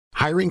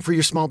Hiring for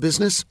your small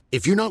business?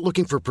 If you're not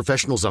looking for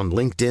professionals on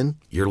LinkedIn,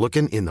 you're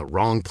looking in the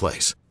wrong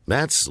place.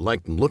 That's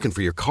like looking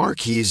for your car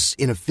keys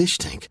in a fish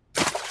tank.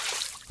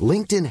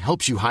 LinkedIn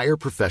helps you hire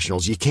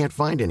professionals you can't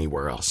find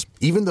anywhere else,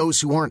 even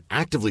those who aren't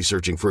actively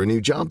searching for a new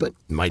job but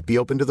might be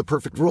open to the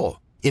perfect role.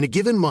 In a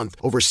given month,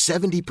 over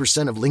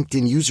 70% of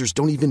LinkedIn users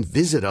don't even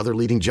visit other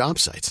leading job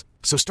sites.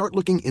 So start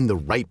looking in the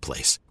right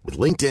place. With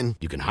LinkedIn,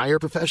 you can hire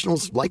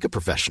professionals like a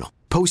professional.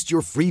 Post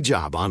your free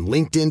job on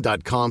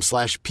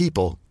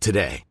linkedin.com/people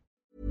today.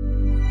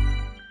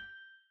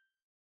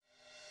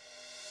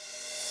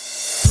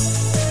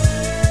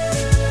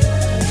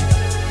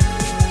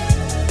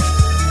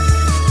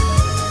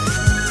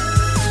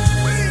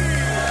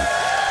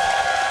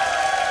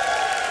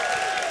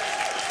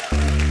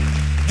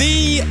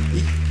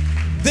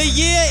 The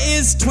year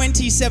is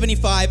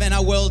 2075 and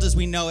our world as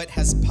we know it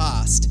has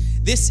passed.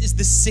 This is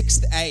the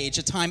Sixth Age,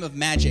 a time of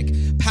magic,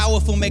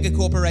 powerful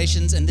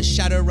megacorporations and the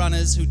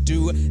Shadowrunners who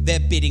do their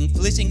bidding,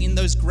 flitting in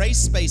those grey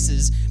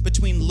spaces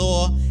between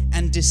law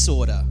and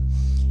disorder.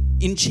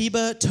 In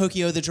Chiba,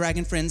 Tokyo, the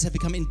Dragon Friends have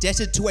become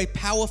indebted to a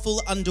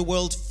powerful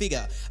underworld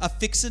figure, a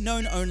fixer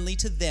known only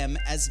to them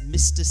as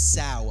Mr.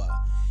 Sour.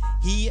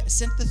 He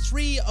sent the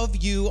three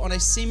of you on a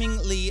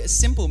seemingly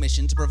simple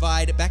mission to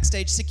provide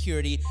backstage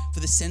security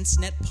for the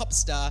SenseNet pop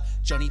star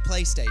Johnny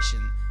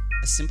PlayStation.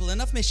 A simple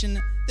enough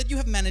mission that you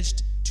have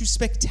managed to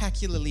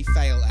spectacularly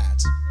fail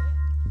at.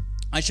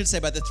 I should say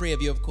by the three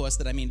of you, of course,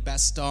 that I mean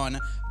Baston,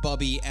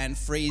 Bobby, and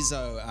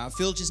Friezo.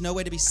 Filge is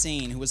nowhere to be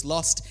seen, who was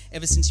lost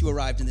ever since you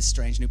arrived in this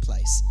strange new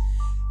place.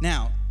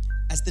 Now,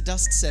 as the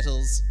dust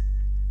settles,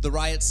 the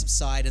riots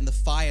subside and the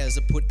fires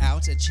are put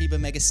out at Chiba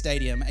Mega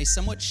Stadium, a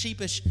somewhat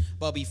sheepish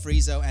Bobby,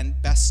 Friezo,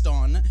 and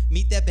Baston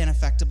meet their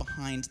benefactor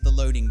behind the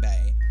loading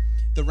bay.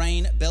 The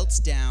rain belts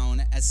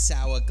down as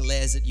Sour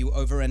glares at you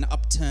over an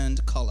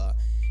upturned collar,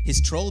 his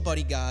troll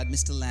bodyguard,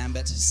 Mr.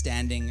 Lambert,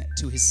 standing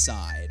to his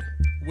side.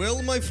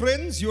 Well, my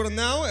friends, you are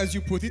now, as you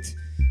put it,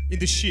 in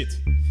the shit.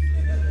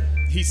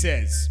 He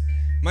says,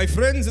 my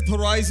friends at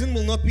Horizon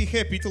will not be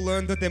happy to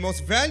learn that their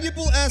most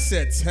valuable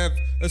assets have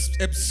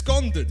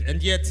absconded,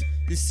 and yet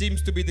this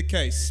seems to be the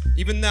case.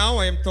 Even now,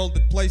 I am told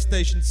that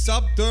PlayStation's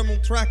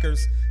subdermal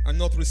trackers are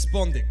not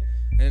responding,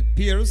 and it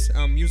appears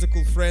our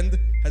musical friend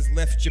has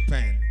left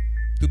Japan.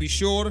 To be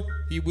sure,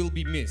 he will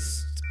be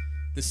missed.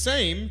 The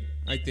same,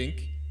 I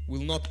think,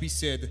 will not be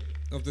said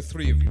of the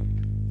three of you.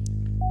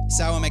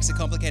 Sour makes a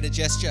complicated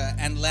gesture,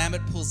 and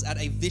Lambert pulls out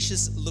a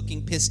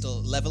vicious-looking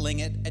pistol,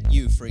 leveling it at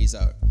you,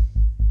 Friezo.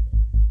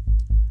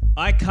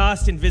 I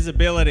cast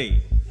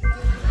invisibility.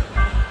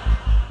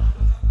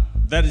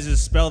 That is a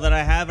spell that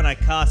I have, and I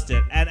cast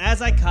it. And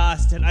as I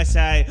cast it, I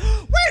say,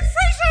 where'd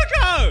Friezo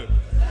go?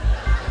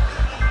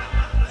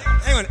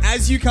 Hang on,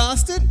 as you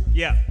cast it?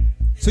 Yeah.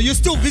 So you're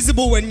still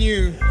visible when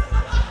you...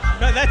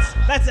 No,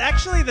 that's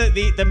actually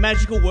the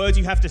magical words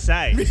you have to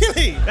say.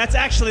 Really? That's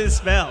actually the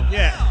spell,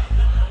 yeah.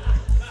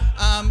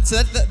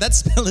 So that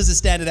spell is a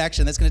standard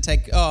action. That's going to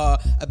take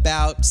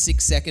about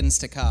 6 seconds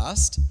to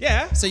cast.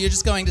 Yeah. So you're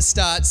just going to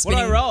start spinning...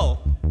 What do I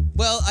roll?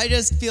 Well, I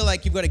just feel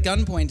like you've got a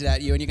gun pointed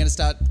at you and you're going to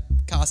start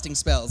casting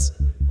spells.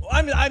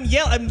 I'm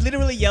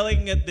literally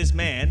yelling at this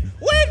man,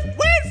 where'd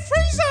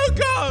Friezo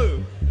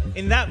go?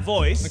 In that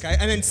voice. Okay,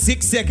 and then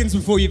 6 seconds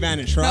before you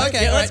vanish, right?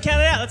 Okay, yeah, let's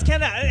count it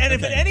out. And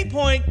if at any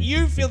point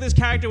you feel this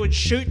character would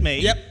shoot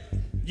me, yep,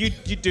 you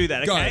do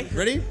that, okay? Go.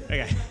 Ready?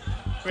 Okay.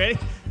 Ready?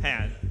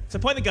 Hang on. So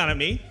point the gun at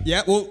me.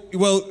 Yeah, well,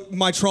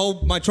 my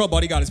troll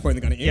bodyguard is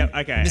pointing the gun at you. Yep,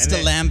 okay.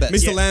 Mr. Lambert.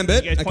 Mr.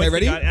 Lambert. Okay,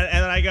 ready? And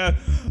then I go,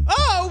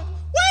 oh,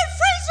 where'd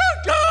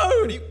Friezo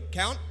go? Ready?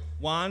 Count.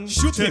 1,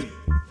 Shoot 2, him.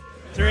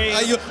 3.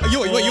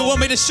 You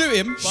want me to shoot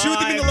him? 5, Shoot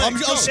him in the leg.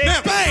 I'll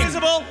snap. Bang!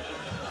 Invisible.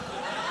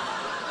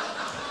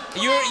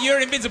 You're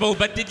invisible,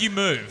 but did you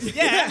move?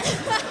 Yeah.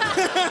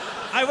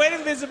 I went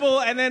invisible,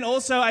 and then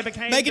also I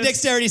became... Make a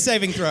dexterity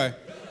saving throw.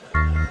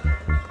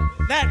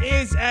 That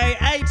is a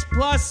 8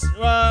 plus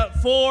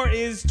 4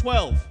 is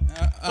 12.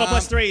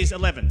 Plus 3 is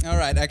 11. All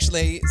right,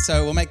 actually,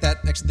 so we'll make that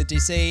actually the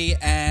DC,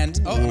 and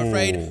I'm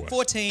afraid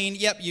 14.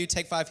 Yep, you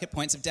take 5 hit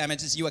points of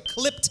damage as you are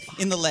clipped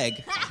in the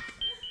leg.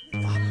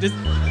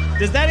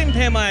 Does that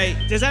impair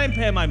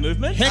my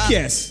movement? Heck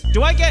yes.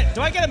 Do I get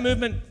a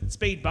movement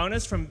speed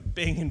bonus from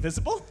being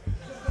invisible?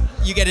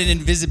 You get an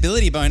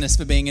invisibility bonus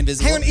for being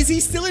invisible. Hang on, is he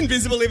still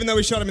invisible even though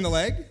we shot him in the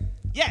leg?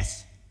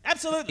 Yes,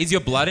 absolutely. Is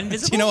your blood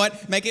invisible? Do you know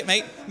what?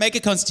 Make a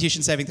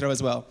Constitution saving throw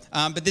as well.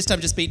 But this time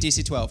just beat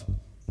DC 12.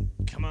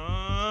 Come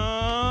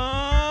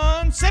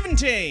on,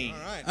 17.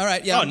 All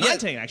right, yeah.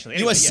 19 actually.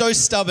 You are so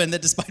stubborn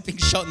that despite being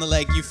shot in the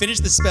leg, you finish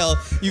the spell,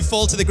 you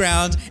fall to the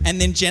ground, and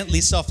then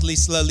gently, softly,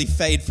 slowly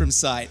fade from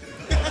sight.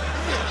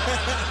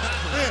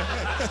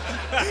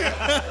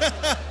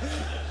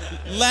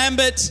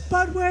 Lambert.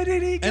 But where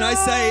did he go? And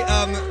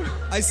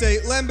I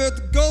say,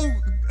 Lambert, go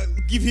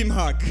give him a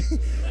hug.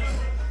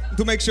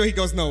 to make sure he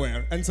goes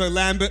nowhere. And so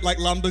Lambert like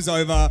lumbers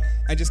over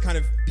and just kind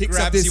of picks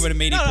up Grabs this. you with a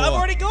meaty No, paw. I've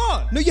already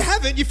gone. No, you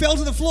haven't. You fell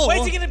to the floor.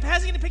 How's he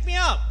gonna pick me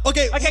up?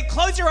 Okay, Okay,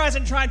 close your eyes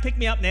and try and pick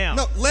me up now.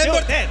 No, Do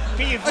Lambert. it then.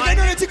 Can you Okay, find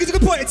no, me? it's a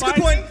good point. It's a good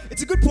Find point. me?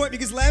 It's a good point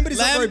because Lambert is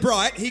not Lam- very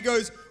bright. He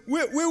goes,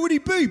 where would he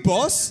be,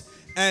 boss?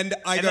 And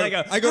I And then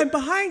I go, I'm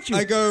behind you.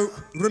 I go,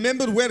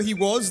 remembered where he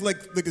was like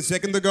a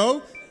second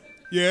ago?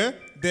 Yeah,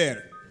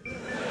 there.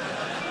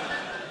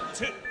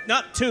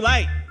 Not too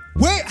late.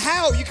 Where?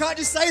 How? You can't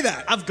just say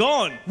that. I've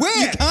gone. Where?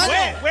 You can't.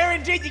 Where? Where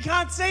indeed? You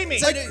can't see me.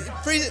 So,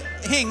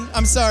 Hing,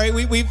 I'm sorry.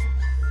 We've.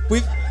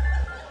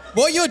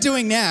 What you're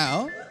doing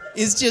now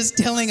is just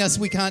telling us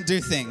we can't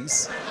do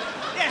things.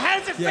 Yeah, how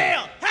does it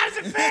feel? How does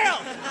it feel?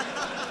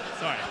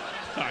 Sorry.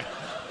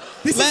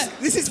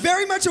 This is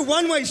very much a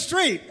one-way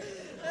street.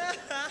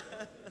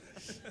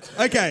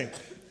 Okay.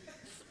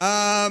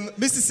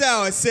 Mr.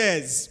 Sauer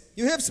says,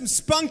 you have some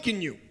spunk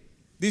in you.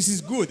 This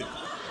is good.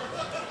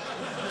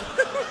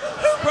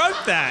 Who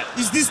wrote that?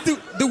 Is this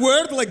the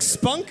word, like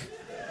spunk?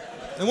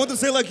 I want to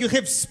say like you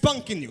have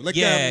spunk in you. Like,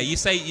 Yeah, you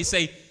say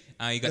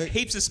you got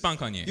heaps of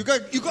spunk on you. You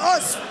got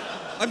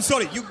I'm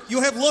sorry,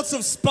 you have lots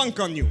of spunk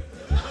on you.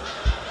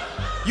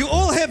 You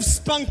all have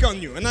spunk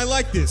on you, and I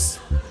like this.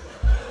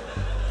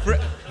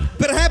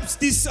 Perhaps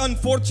this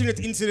unfortunate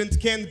incident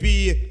can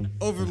be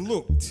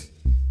overlooked.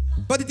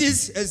 But it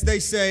is, as they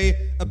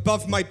say,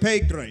 above my pay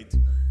grade.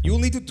 You'll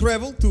need to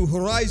travel to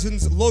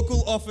Horizon's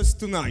local office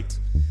tonight.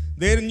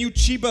 Their new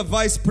Chiba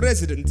vice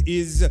president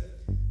is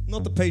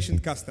not a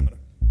patient customer.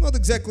 Not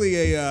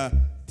exactly a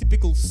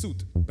typical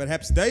suit.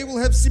 Perhaps they will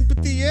have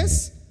sympathy,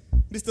 yes?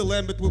 Mr.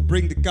 Lambert will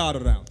bring the car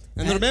around.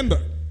 And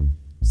remember,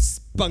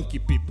 spunky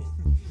people.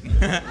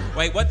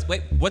 Wait,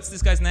 what's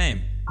this guy's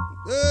name?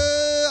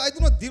 I do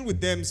not deal with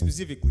them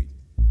specifically.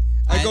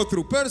 I go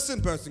through person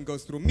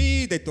goes through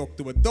me, they talk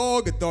to a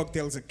dog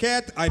tells a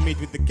cat, I meet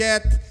with the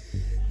cat.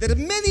 There are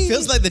many...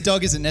 Feels like the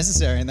dog isn't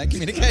necessary in that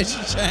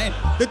communication chain.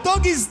 The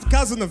dog is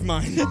cousin of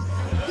mine.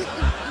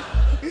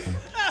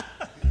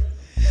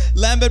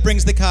 Lambert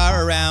brings the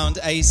car around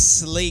a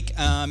sleek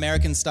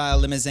American-style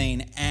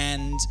limousine,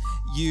 and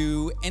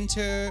you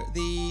enter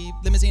the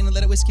limousine and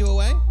let it whisk you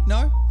away?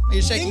 No? Are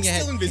you shaking Hing's your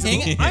head? still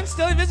invisible. Hing? I'm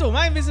still invisible.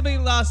 My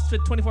invisibility lasts for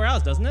 24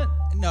 hours, doesn't it?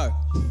 No.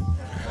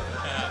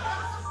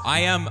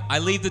 I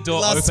leave the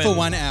door Lasts open. for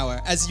 1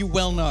 hour, as you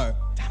well know.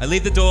 I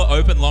leave the door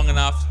open long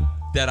enough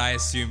that I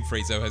assume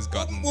Friezo has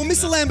gotten. Well, in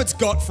Mr. there. Lambert's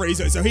got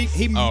Friezo, so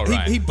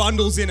right. he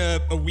bundles in a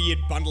weird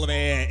bundle of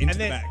air into And the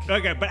then, back.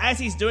 okay, but as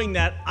he's doing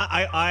that,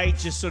 I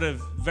just sort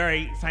of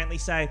very faintly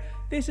say,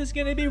 this is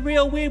going to be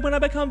real weird when I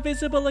become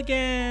visible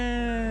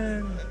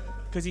again.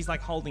 Because he's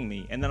like holding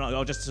me, and then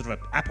I'll just sort of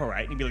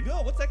apparate and be like,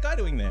 oh, what's that guy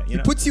doing there? You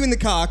know? Puts you in the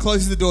car,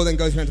 closes the door, then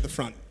goes around to the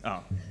front.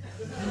 Oh.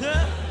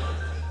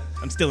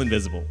 I'm still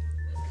invisible.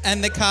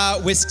 And the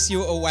car whisks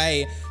you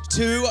away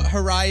to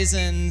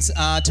Horizon's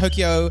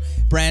Tokyo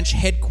branch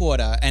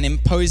headquarter, an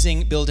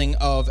imposing building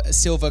of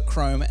silver,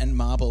 chrome, and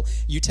marble.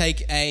 You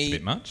take A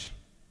bit much.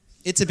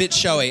 It's a bit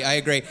showy, I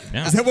agree.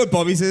 Yeah. Is that what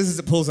Bobby says as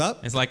it pulls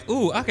up? It's like,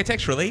 ooh,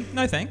 architecturally,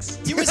 no thanks.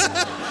 You was, I'm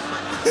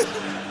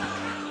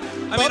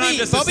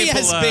just a Bobby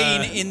simple,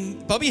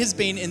 has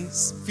been in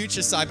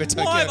future Cyber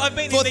Tokyo Well, I've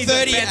been for in these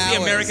 30 fancy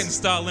hours.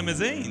 American-style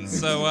limousines,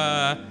 so.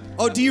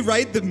 Oh, do you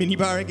raid the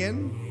minibar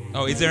again?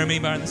 Oh, is there a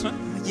minibar in this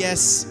one?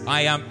 Yes.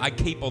 I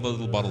keep all the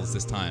little bottles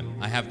this time.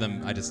 I have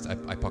them. I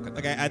pocket them.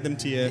 Okay, add them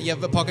to your... You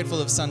have a pocket full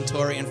of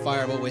Suntory and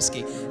Fireball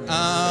whiskey,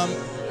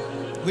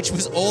 which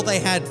was all they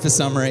had for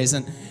some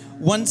reason.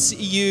 Once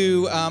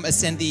you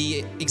ascend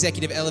the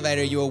executive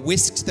elevator, you are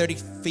whisked 30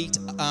 feet,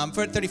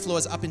 30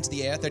 floors up into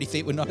the air. 30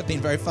 feet would not have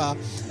been very far.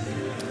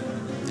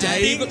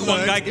 Dave Come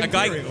on, learned a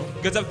guy Imperial.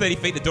 goes up 30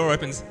 feet, the door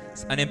opens,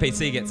 an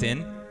NPC gets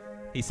in.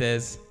 He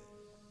says,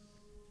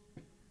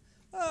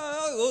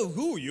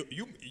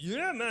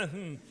 yeah,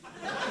 man.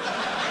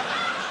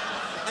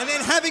 And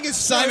then having a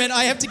stroke... Simon,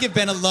 I have to give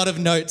Ben a lot of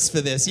notes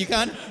for this. You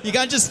can't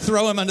just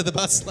throw him under the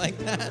bus like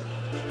that.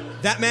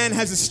 That man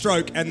has a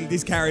stroke and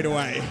is carried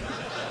away.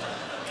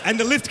 And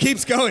the lift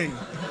keeps going.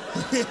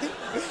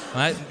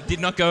 I did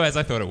not go as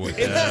I thought it would.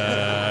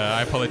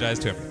 I apologize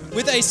to everyone.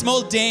 With a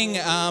small ding,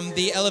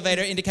 the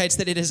elevator indicates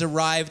that it has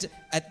arrived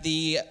at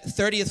the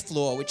 30th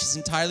floor, which has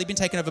entirely been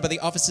taken over by the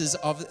offices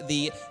of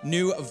the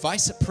new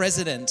Vice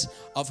President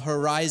of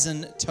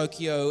Horizon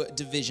Tokyo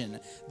Division.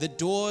 The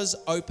doors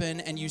open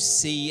and you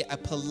see a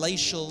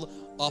palatial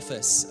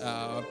office.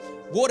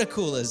 Water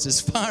coolers as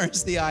far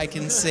as the eye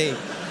can see.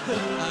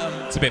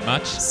 It's a bit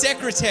much.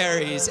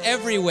 Secretaries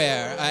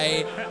everywhere.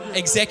 A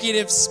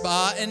executive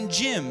spa and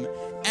gym.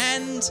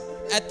 And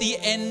at the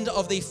end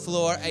of the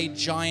floor, a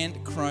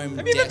giant chrome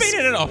Have you ever desk.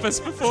 been in an office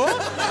before?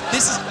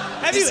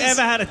 Have you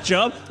ever had a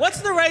job? What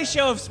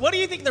do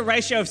you think the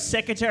ratio of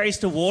secretaries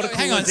to water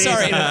coolers Hang on, is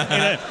sorry.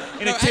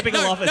 in a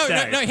typical office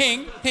day? No,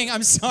 Hing,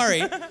 I'm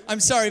sorry. I'm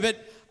sorry, but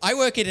I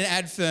work at an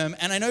ad firm,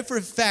 and I know for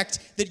a fact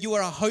that you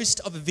are a host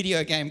of a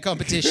video game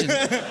competition.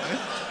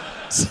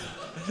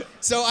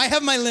 So I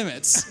have my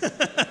limits.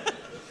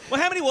 Well,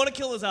 how many water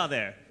coolers are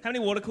there? How many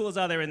water coolers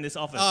are there in this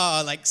office?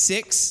 Oh, like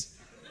 6?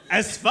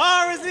 As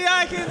far as the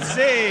eye can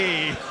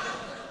see.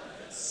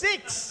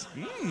 6.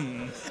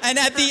 And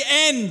at the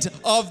end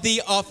of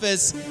the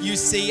office, you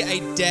see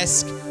a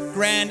desk,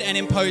 grand and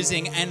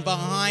imposing, and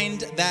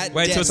behind that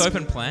Wait, desk... so it's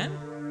open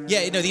plan?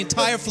 Yeah, no, the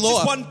entire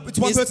floor. It's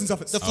one person's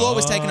office. The floor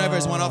was taken over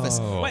as one office.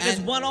 Wait,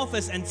 there's one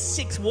office and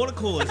 6 water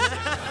coolers.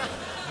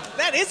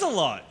 That is a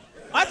lot.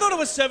 I thought it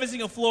was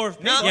servicing a floor of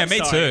people. Yeah,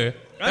 me too.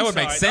 That would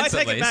make sense I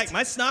take at it back. least.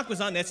 My snark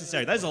was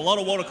unnecessary. There's a lot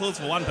of water coolers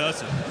for one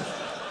person.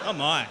 Oh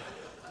my.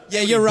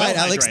 Yeah, you're right,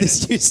 well Alex. hydrated.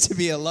 This used to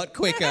be a lot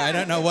quicker. I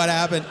don't know what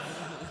happened.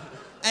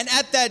 And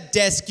at that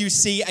desk, you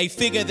see a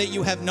figure that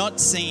you have not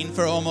seen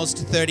for almost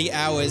 30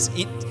 hours.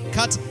 It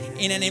cut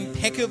in an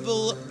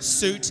impeccable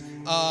suit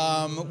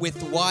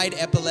with wide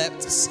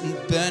epaulets and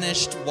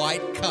burnished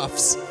white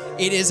cuffs.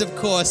 It is, of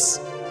course,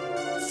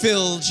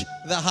 Filge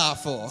the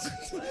half-orc.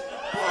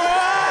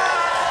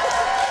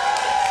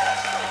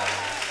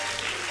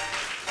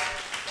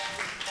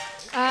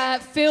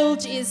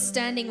 Filge is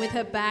standing with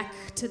her back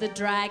to the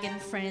dragon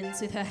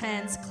friends, with her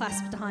hands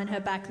clasped behind her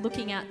back,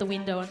 looking out the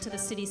window onto the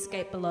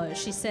cityscape below.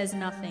 She says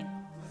nothing.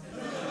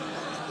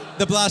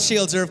 The blast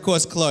shields are, of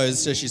course, closed,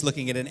 so she's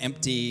looking at an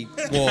empty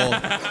wall.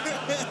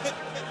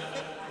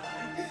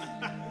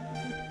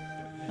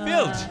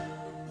 Filge.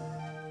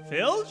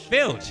 Filge?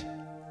 Filge.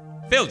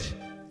 Filge.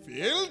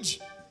 Filge?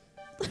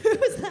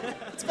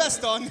 It's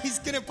Baston. He's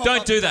gonna pop Don't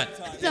up. do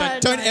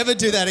that. Don't ever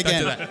do that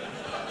again. Don't do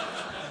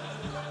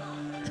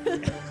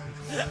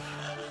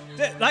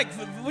that. Like,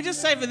 we'll just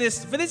say for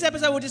this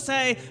episode, we'll just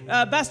say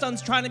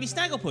Baston's trying to be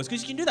Snagglepuss,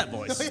 because you can do that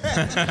voice.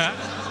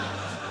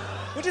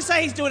 We'll just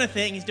say he's doing a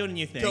thing, he's doing a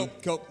new thing.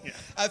 Cool. Yeah.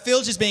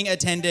 Filge is being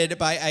attended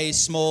by a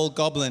small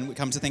goblin,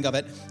 come to think of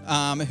it,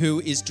 who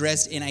is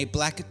dressed in a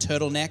black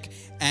turtleneck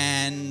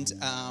and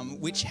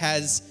which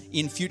has,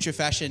 in future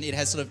fashion, it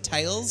has sort of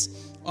tails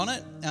on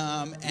it.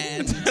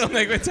 Don't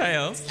make with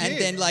tails. And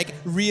then like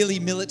really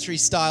military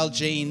style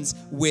jeans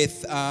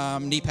with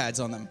knee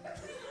pads on them.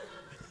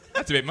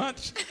 That's a bit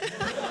much.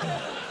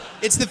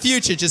 It's the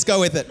future, just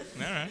go with it.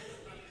 All right.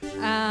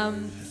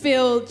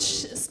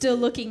 Filge, still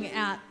looking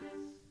out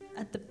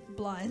at the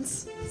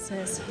blinds,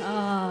 says,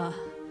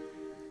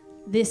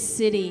 this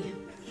city.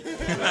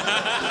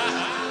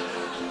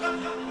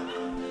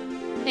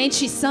 Ain't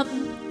she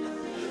something?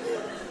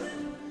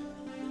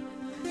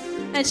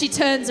 And she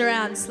turns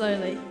around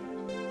slowly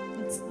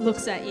and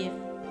looks at you.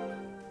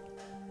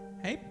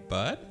 Hey,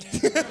 bud.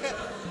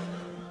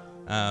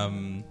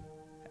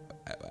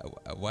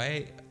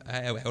 Why?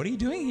 What are you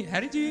doing here?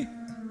 How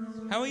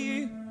are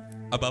you?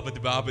 What?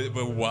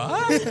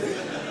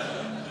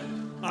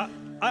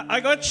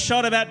 I got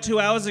shot about 2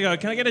 hours ago.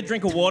 Can I get a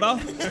drink of water?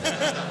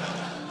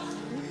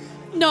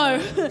 No.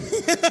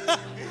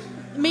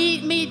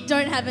 me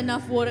don't have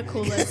enough water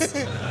coolers.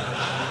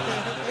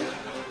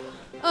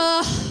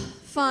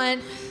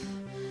 Fine.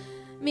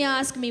 Me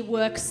ask me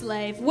work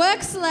slave.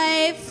 Work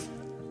slave!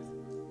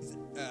 Is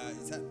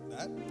that?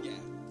 Yeah.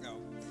 No.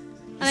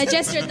 And I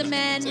gesture at the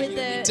man with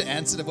To the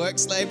answer the work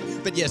slave,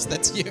 but yes,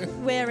 that's you.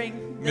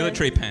 wearing the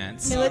Military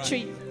pants.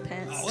 military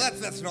pants. Oh, well,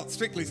 that's not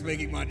strictly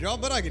speaking my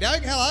job, but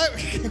okey-doke. Hello.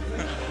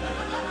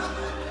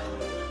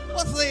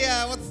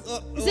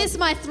 Is this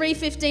my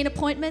 3:15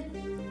 appointment?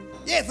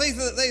 Yes, these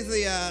are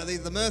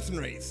the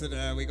mercenaries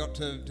that we got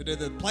to do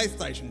the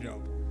PlayStation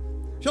job.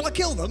 Shall I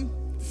kill them?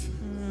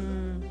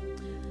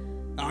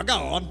 Oh, go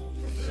on.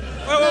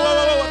 Whoa.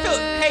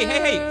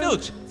 Hey,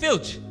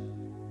 Filge.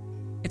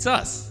 It's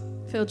us.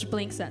 Filge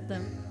blinks at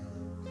them.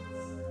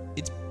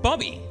 It's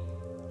Bobby.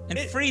 And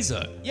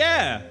Friezo.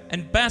 Yeah.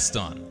 And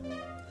Baston.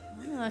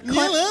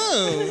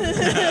 Hello.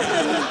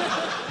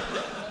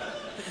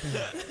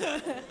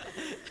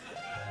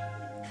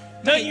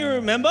 Don't you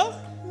remember?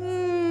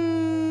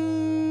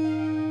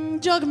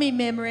 Jog me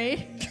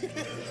memory.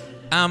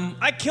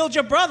 I killed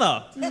your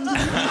brother.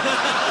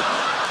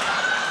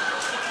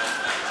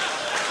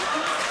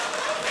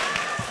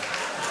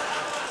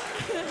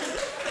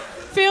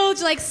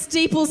 Filge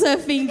steeples her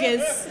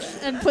fingers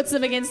and puts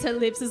them against her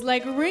lips. Is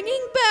like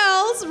ringing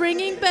bells.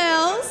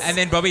 And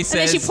then Bobby And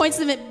says, then she points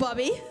them at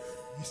Bobby.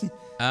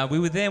 we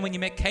were there when you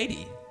met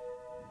Katie.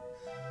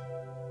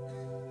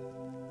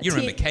 You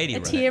remember Katie, A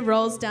right? tear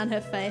rolls down her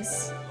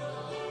face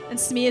and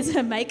smears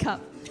her makeup.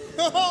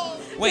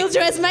 Wait, Filge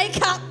has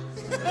makeup.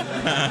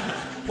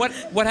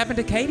 what happened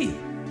to Katie?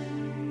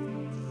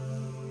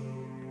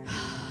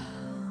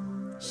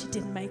 She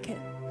didn't make it.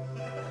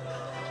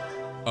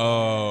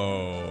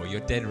 Oh, your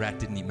dead rat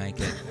didn't make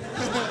it.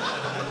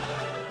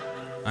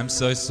 I'm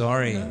so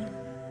sorry.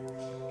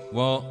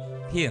 Well,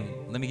 here,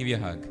 let me give you a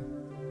hug.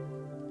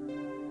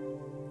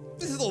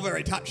 This is all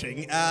very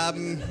touching.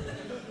 Can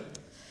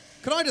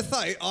I just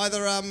say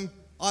either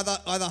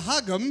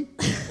hug 'em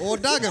or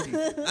dug 'em?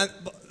 And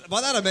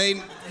by that I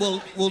mean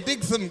we'll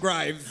dig some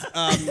graves.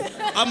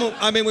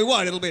 We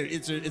won't. It'll be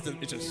it's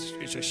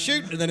a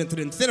shoot and then it's an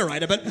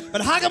incinerator.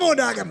 But hug 'em or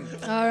dug 'em,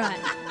 All right.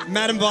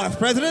 Madam Vice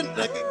President.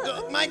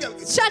 Make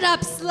it. Shut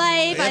up,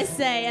 slave, I Yes.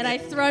 say, and I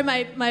throw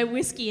my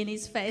whiskey in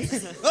his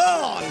face.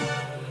 On.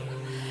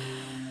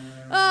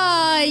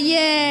 Oh,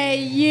 yeah,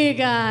 you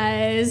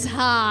guys.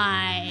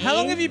 Hi. How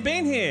long have you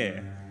been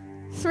here?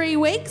 3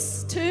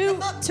 weeks?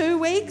 2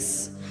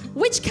 weeks?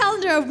 Which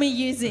calendar are we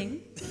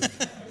using?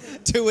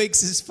 2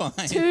 weeks is fine.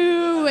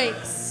 2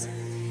 weeks.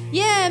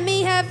 Yeah,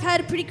 me have had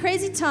a pretty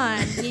crazy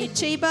time here,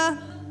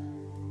 Chiba.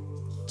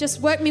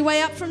 Just worked me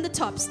way up from the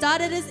top.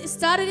 Started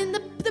in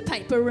the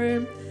paper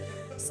room.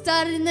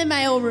 Started in the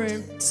mail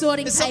room,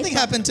 sorting Has paper. something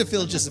happened to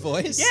Filch's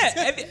voice?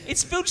 Yeah,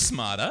 it's Filch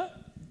smarter.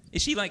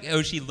 Is she like,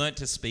 she learnt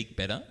to speak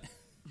better?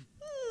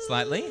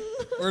 Slightly?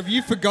 Or have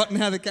you forgotten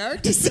how the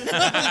character sounds?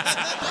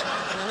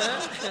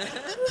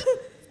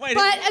 Wait,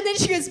 And then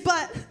she goes,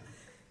 but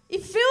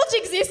if Filch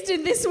exists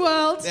in this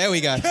world... There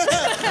we go.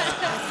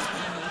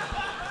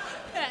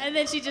 And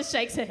then she just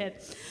shakes her head.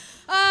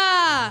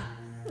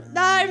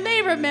 No,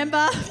 me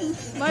remember,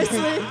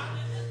 mostly.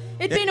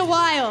 It'd been a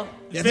while.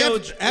 Yeah,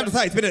 I have to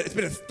say, it's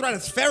been a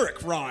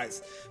stratospheric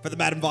rise for the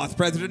Madam Vice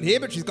President here,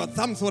 but she's got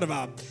some sort of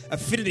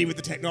affinity with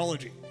the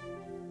technology.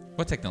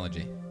 What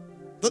technology?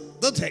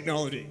 The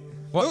technology.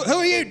 What? Who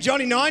are you,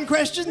 Johnny Nine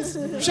Questions?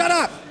 Shut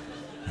up.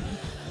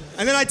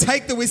 And then I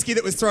take the whiskey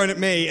that was thrown at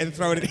me and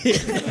throw it at him.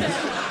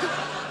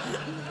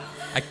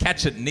 I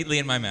catch it neatly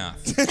in my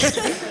mouth.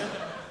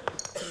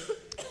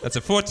 That's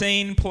a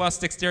 14 plus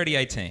dexterity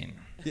 18.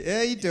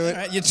 Yeah, you do it.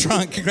 All right, you're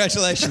drunk.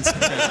 Congratulations.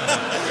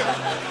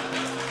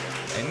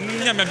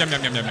 Yum, yum, yum,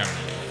 yum, yum, yum, yum.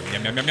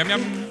 Yum, yum, yum, yum,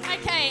 yum.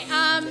 Okay,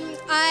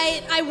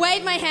 I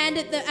wave my hand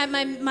at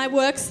my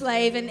work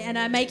slave and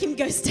I make him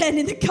go stand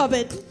in the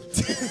cupboard.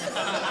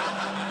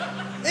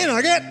 In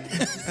I get.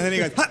 And then he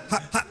goes, hop,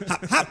 hop, hop,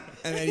 hop, hop.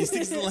 And then he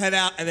sticks his little head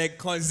out and then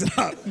closes it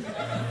up.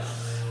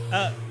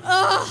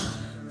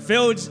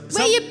 Filch,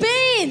 Where you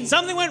been?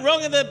 something went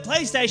wrong at the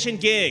PlayStation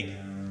gig.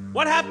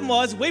 What happened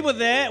was we were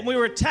there and we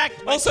were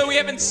attacked. Also, we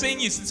haven't seen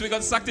you since we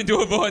got sucked into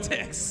a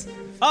vortex.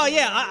 Oh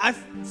yeah,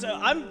 so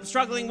I'm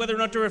struggling whether or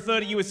not to refer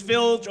to you as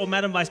Filch or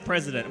Madam Vice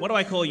President. What do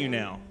I call you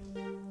now?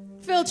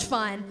 Filch,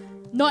 fine.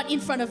 Not in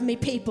front of me,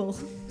 people.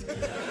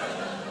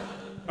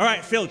 All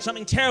right, Filch,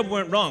 something terrible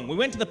went wrong. We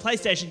went to the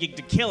PlayStation gig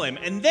to kill him,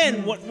 and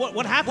then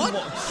what happened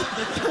was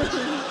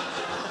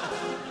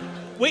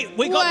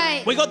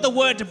we got the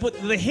word to put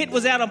the hit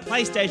was out on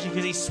PlayStation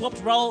because he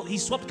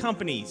swapped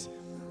companies,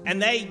 and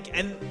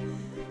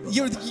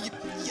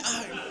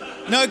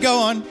No, go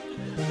on.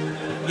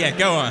 Yeah,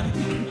 go on.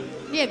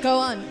 Yeah, go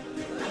on.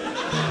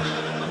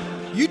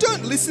 You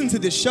don't listen to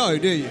this show,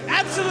 do you?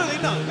 absolutely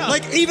no.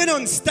 Like, even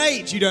on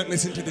stage, you don't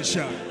listen to the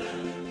show.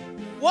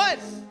 What?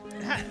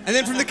 And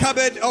then from the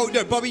cupboard, oh,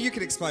 no, Bobby, you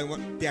can explain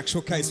what the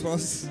actual case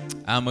was.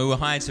 We were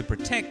hired to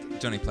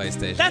protect Johnny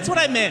PlayStation. That's what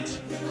I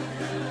meant.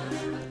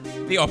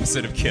 The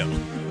opposite of kill.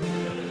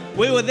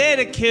 We were there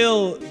to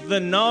kill the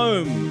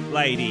gnome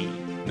lady.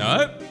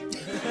 No.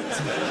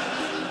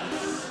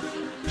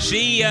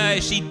 She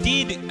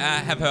did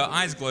have her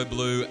eyes glow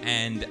blue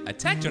and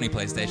attack Johnny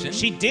PlayStation.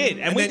 She did,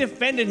 and we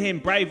defended him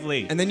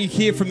bravely. And then you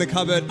hear from the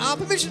cupboard,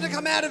 permission to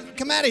come out of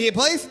here,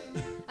 please.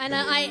 And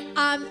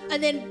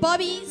and then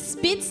Bobby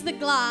spits the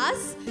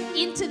glass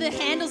into the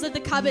handles of the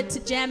cupboard to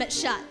jam it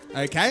shut.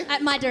 Okay.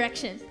 At my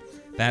direction.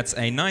 That's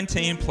a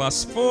 19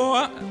 plus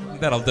 4.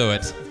 That'll do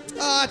it.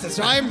 Oh, it's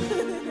a shame.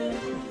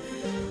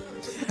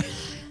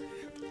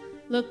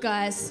 Look,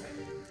 guys.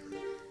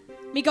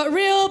 We got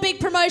real big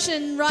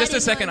promotion right Just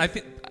a second, I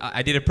think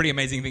I did a pretty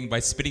amazing thing by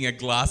spitting a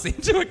glass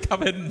into a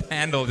cupboard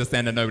handle just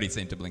then, and nobody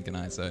seemed to blink an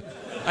eye. So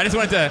I just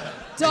wanted to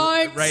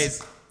Don't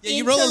raise. Yeah,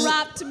 you roll a-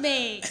 interrupt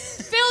me.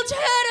 Filch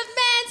heard of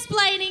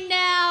mansplaining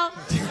now.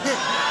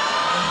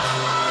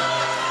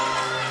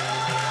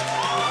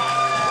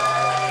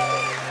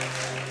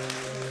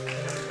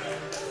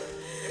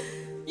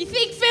 You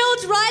think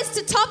Filch rise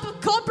to top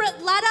of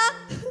corporate ladder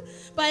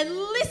by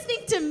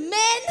listening to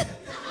men?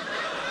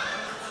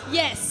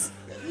 Yes,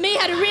 me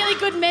had a really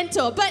good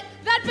mentor, but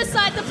that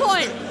beside the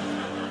point.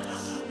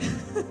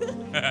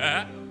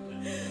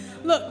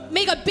 Look,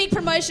 me got big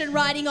promotion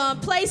riding on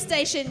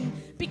PlayStation,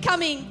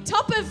 becoming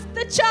top of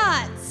the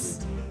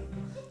charts.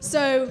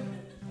 So,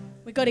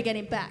 we got to get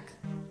him back.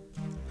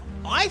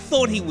 I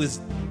thought he was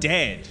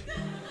dead.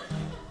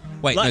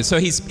 Wait, no. So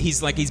his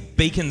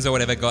beacons or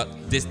whatever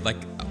got this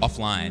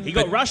offline. He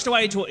got rushed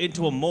away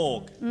into a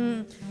morgue.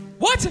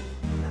 What?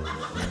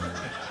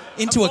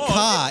 Into a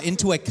car.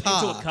 Into a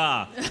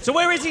car. So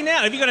where is he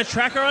now? Have you got a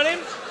tracker on him?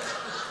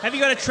 Have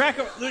you got a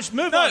tracker? Let's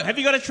move on. Have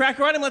you got a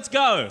tracker on him? Let's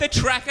go. The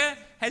tracker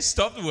has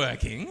stopped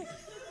working.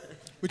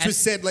 Which was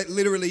said,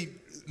 literally...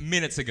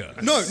 minutes ago.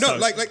 No,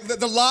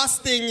 the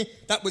last thing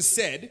that was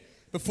said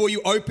before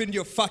you opened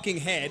your fucking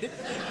head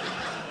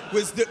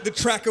was that the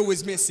tracker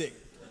was missing.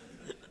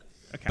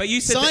 Okay. But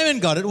you said Simon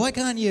got it. Why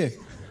can't you?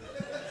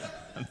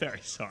 I'm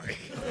very sorry.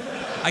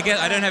 I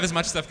don't have as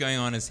much stuff going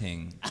on as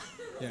Hing.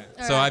 Yeah.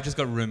 So I've just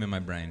got room in my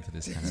brain for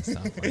this kind of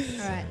stuff. All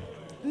right.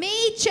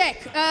 Me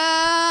check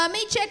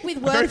with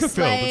work very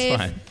fulfilled, slave.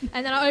 it's fine.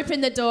 And then I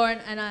open the door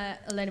and I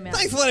let him out.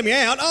 Thanks for letting me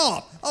out.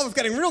 Oh, I was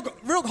getting real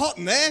hot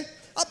in there.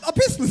 I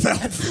pissed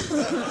myself.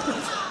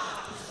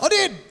 I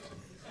did.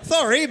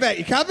 Sorry about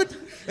your cupboard.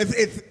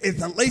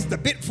 It's at least a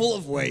bit full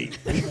of weed.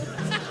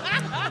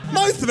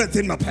 Most of it's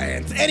in my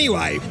pants.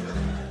 Anyway,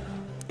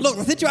 look,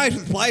 the situation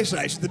with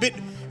PlayStation is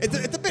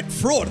it's a bit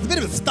fraught. It's a bit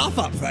of a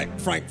stuff-up,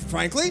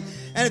 frankly.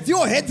 And it's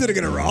your heads that are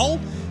going to roll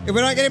if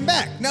we don't get him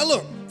back. Now,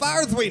 look, as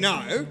far as we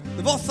know,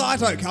 the Boss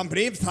Saito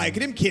company have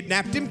taken him,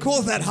 kidnapped him,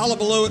 caused that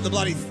hullabaloo at the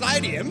bloody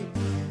stadium.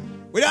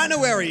 We don't know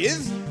where he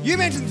is. You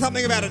mentioned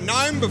something about a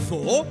gnome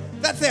before.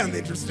 That sounds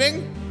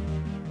interesting.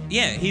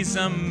 Yeah, he's,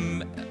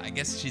 I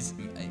guess she's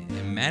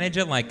a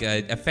manager, like a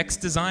effects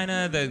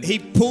designer. He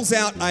pulls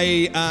out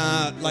a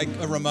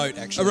remote,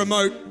 actually. A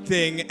remote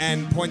thing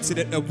and points it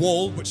at a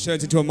wall, which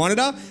turns into a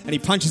monitor, and he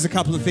punches a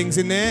couple of things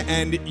in there,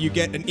 and you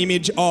get an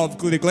image of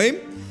Glitter Gleam.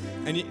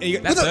 And you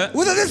go, That's her.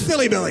 Look at this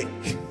silly Billy.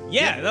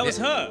 Yeah, that was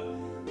her.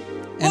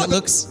 And it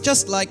looks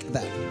just like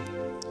that.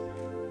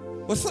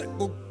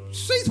 Well,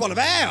 she's one of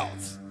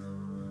ours.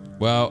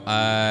 Well,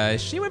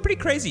 she went pretty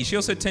crazy. She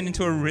also turned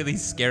into a really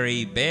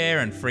scary bear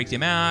and freaked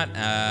him out.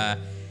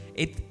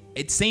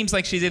 It seems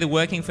like she's either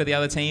working for the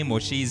other team or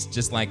she's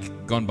just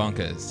like gone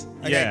bonkers.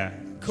 Okay, Yeah.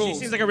 cool. She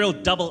seems like a real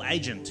double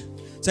agent.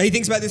 So he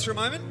thinks about this for a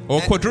moment. Or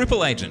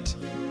quadruple agent.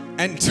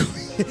 And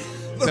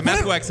The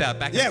math works out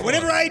back and Yeah, forth.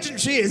 whatever agent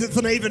she is, it's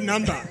an even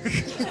number.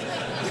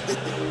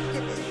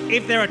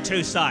 If there are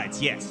two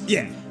sides, yes.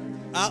 Yeah.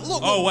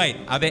 Look. Oh, wait.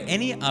 Are there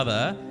any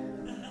other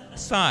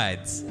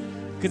sides?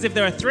 Because if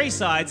there are three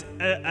sides,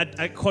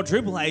 a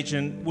quadruple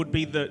agent would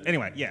be the...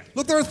 Anyway, yeah.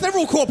 Look, there are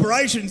several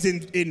corporations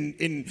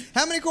in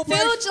how many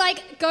corporations? Filch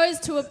goes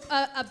to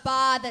a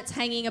bar that's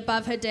hanging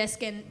above her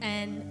desk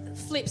and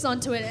flips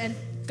onto it and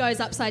goes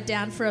upside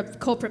down for a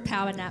corporate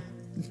power nap.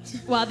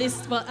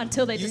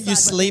 Until they decide You what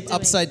sleep they're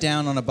doing. upside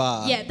down on a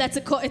bar. Yeah,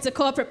 it's a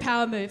corporate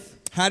power move.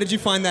 How did you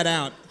find that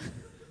out?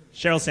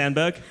 Sheryl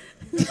Sandberg.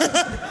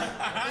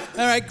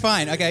 All right,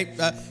 fine. Okay.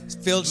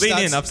 Filch Lean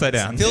starts, in upside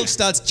down. Filch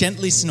starts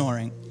gently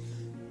snoring.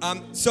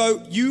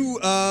 So you,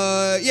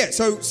 it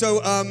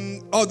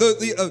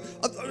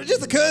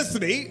just occurs to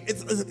me,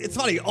 it's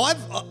funny,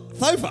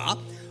 so far,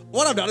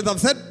 what I've done is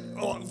I've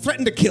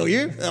threatened to kill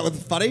you, that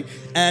was funny,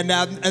 and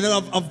then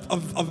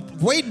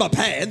I've weed my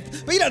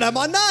pants, but you don't know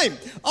my name.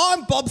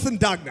 I'm Bobson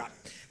Dugnut,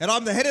 and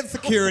I'm the head of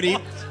security. You're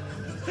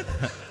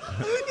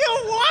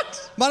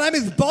what? My name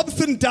is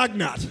Bobson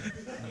Dugnut.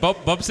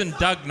 Bobson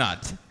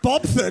Dugnut.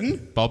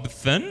 Bobson?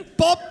 Bobson?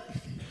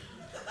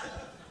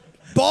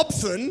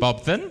 Bobson?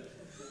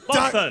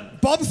 Bobson.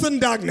 Bobson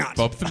Dugnut.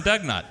 Bobson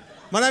Dugnut.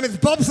 My name is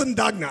Bobson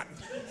Dugnut.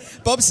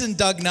 Bobson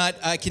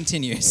Dugnut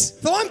continues.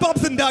 So I'm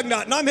Bobson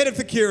Dugnut, and I'm head of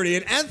security,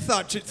 and as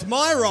such, it's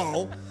my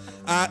role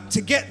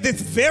to get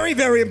this very,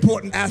 very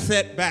important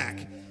asset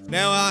back.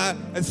 Now,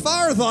 as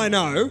far as I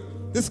know,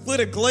 this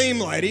Glitter Gleam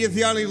lady is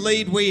the only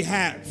lead we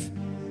have.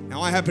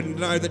 Now, I happen to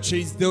know that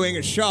she's doing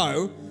a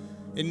show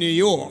in New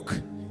York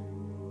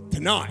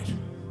tonight.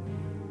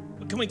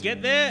 Can we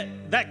get there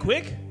that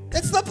quick?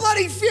 It's the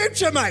bloody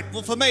future, mate.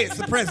 Well, for me, it's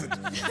the present.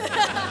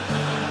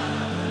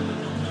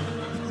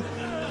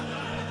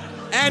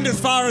 And as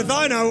far as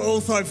I know,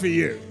 also for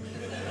you.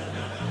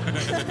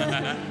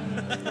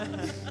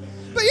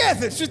 But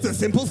yes, it's just a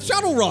simple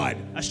shuttle ride.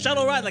 A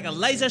shuttle ride, like a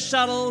laser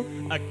shuttle,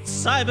 a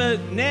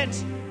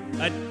cybernet,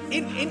 an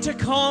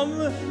intercom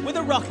with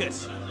a rocket.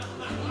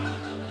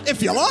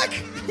 If you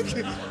like.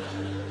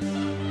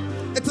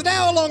 It's an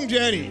hour-long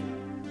journey.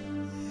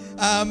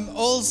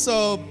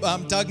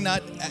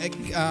 Dugnut,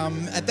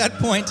 at that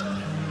point,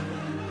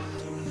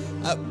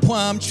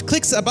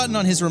 clicks a button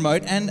on his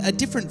remote and a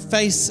different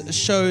face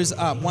shows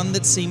up, one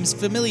that seems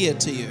familiar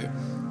to you.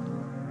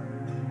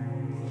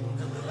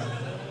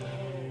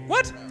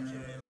 What?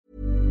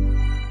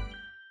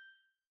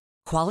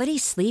 Quality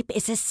sleep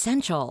is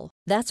essential.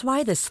 That's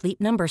why the Sleep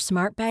Number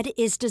Smart Bed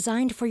is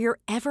designed for your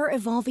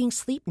ever-evolving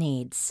sleep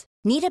needs.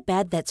 Need a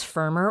bed that's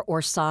firmer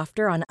or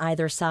softer on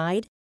either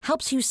side?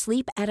 Helps you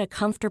sleep at a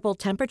comfortable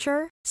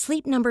temperature?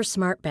 Sleep Number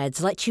Smart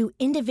Beds let you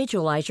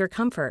individualize your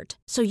comfort,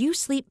 so you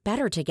sleep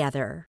better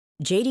together.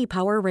 J.D.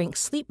 Power ranks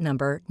Sleep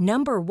Number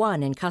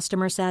 #1 in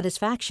customer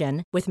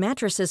satisfaction with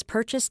mattresses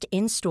purchased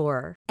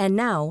in-store. And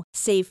now,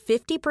 save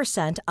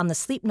 50% on the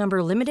Sleep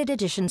Number Limited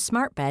Edition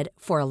Smart Bed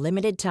for a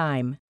limited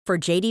time. For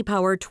J.D.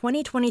 Power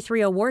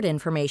 2023 award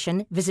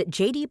information, visit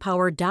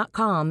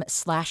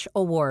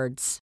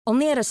jdpower.com/awards.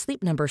 Only at a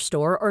Sleep Number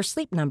store or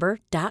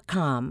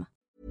sleepnumber.com.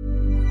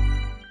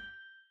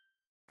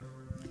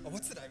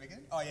 What's the name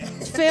again? Oh, yeah.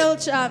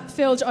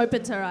 Filch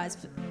opens her eyes.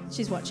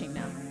 She's watching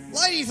now.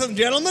 Ladies and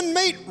gentlemen,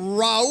 meet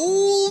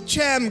Raoul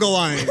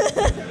Chamberlain.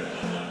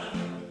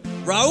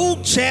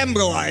 Raoul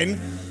Chamberlain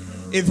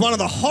is one of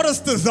the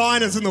hottest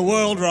designers in the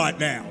world right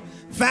now.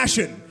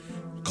 Fashion,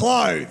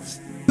 clothes,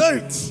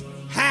 boots,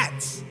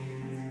 hats,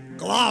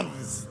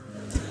 gloves,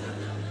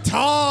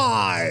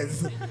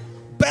 ties,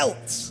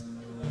 belts.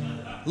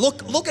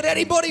 Look at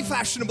anybody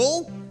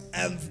fashionable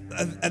and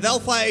they'll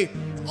say,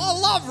 I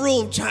love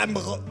Raoul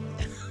Chamberlain.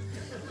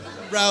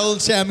 Raoul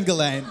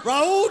Chamberlain.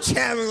 Raoul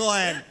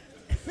Chamberlain.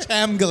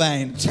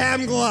 Chamberlain.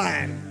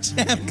 Chamberlain.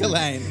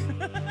 Chamberlain.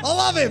 I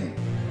love him.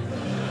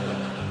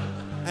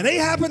 And he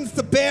happens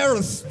to bear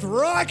a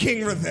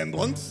striking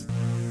resemblance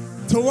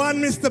to one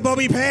Mr.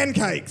 Bobby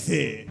Pancakes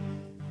here.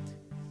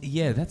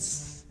 Yeah,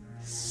 that's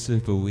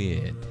super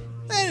weird.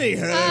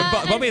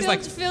 Anywho. Bobby's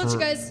like... Filch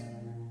goes,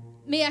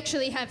 me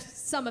actually have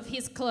some of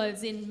his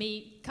clothes in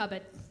me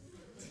cupboard.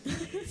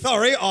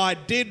 Sorry, I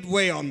did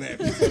wee on them.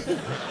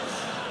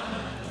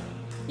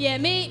 Yeah,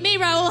 me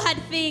Raoul had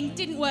a thing,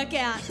 didn't work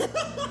out.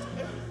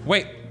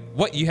 Wait,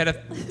 what? You had a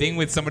thing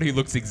with somebody who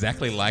looks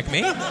exactly like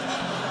me?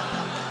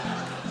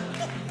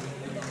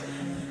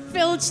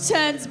 Filch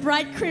turns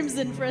bright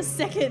crimson for a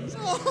second.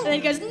 And then he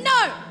goes,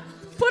 no!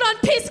 Put on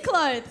piss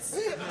clothes!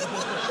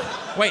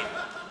 Wait,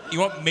 you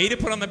want me to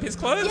put on the piss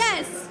clothes?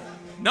 Yes!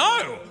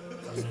 No!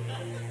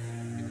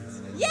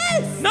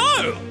 Yes!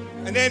 No!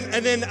 And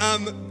then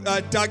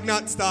Doug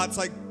Nut starts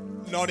like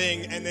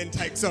nodding and then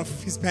takes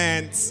off his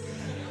pants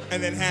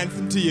and then hands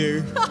them to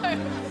you. No,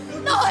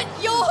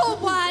 not your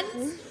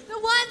ones! The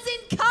ones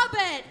in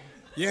cupboard!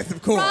 Yes,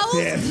 of course. Raoul's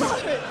Yes.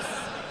 clothes.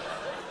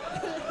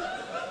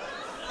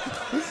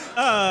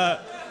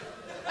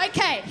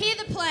 Okay, hear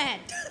the plan.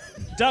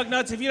 Doug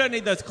Nuts, if you don't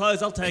need those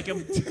clothes, I'll take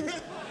them.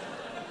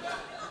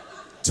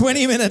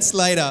 20 minutes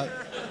later,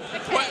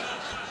 Okay.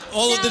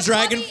 all of the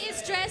dragon... Bobby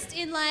is dressed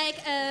in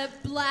like a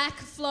black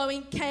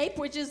flowing cape,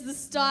 which is the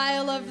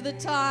style of the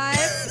time.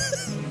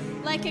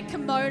 Like a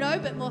kimono,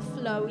 but more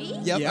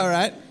flowy. Yep, all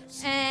right.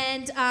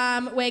 And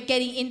we're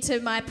getting into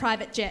my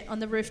private jet on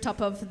the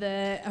rooftop of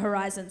the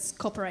Horizons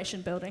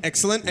Corporation building.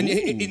 Excellent. And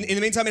in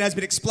the meantime, it has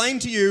been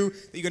explained to you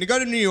that you're going to go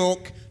to New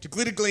York to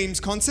Glitter Gleam's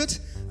concert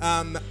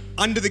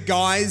under the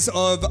guise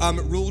of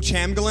Raoul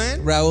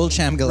Chamberlain. Raoul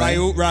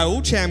Chamberlain.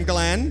 Raoul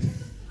Chamberlain.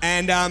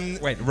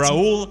 And Wait,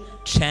 Raoul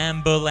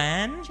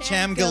Chamberlain?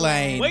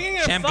 Chamberlain. We're going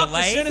to get fucked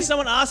Chamberlain? as soon as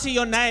someone asks you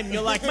your name.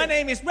 You're like, my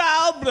name is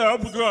Raoul, blah,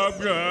 blah,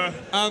 blah.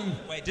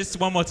 Wait, just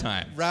one more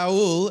time.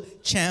 Raoul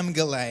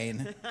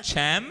Chamberlain.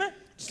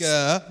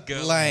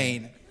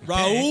 Chamberlain.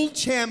 Raoul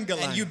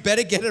Chamberlain. And you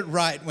better get it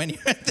right when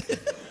you're at the...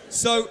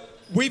 So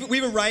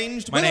we've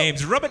arranged. My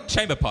name's Robert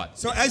Chamberpot.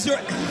 So as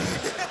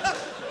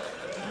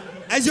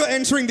you're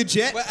entering the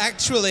jet. Well,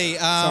 actually...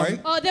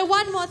 Sorry. Oh, there's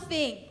one more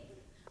thing.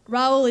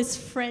 Raoul is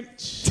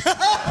French.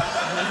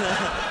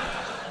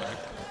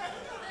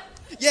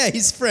 Yeah,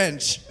 he's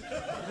French.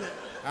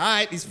 All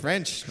right, he's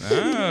French.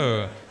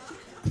 Oh.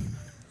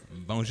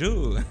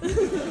 Bonjour.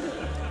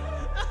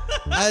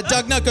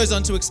 Doug Nut goes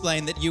on to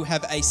explain that you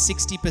have a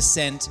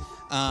 60%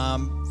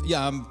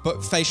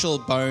 facial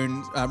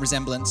bone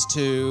resemblance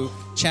to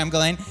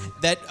Chamberlain.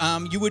 That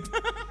you would...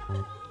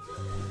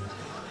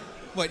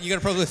 What, you got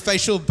a problem with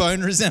facial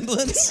bone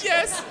resemblance?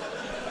 Yes.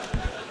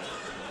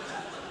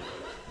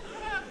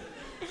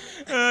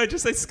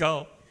 Just say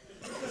skull.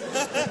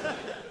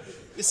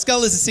 The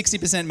skull is a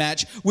 60%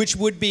 match, which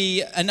would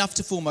be enough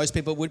to fool most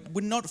people,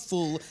 would not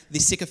fool the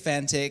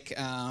sycophantic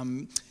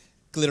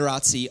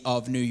glitterazzi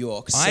of New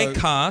York. So, I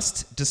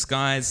cast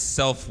disguise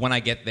self when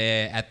I get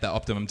there at the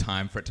optimum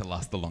time for it to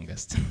last the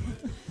longest.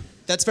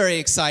 that's very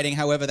exciting.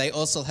 However, they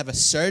also have a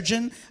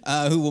surgeon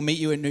who will meet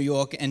you in New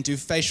York and do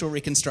facial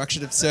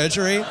reconstructive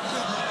surgery.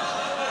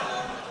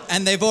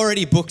 And they've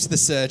already booked the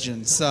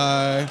surgeon,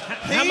 so...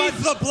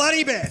 He's the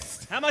bloody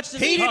best. How much does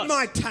He it did cost?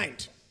 my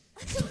taint.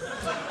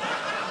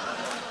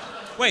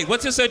 Wait,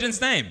 what's your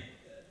surgeon's name?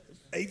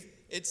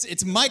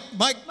 It's Mike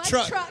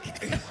Truck.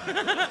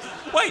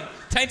 Wait,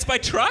 Taints by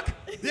Truck?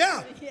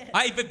 Yeah.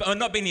 I've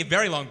not been here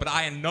very long, but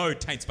I know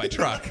Taints by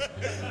Truck.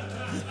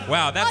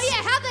 Wow, that's... Oh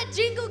yeah, how'd that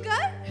jingle go?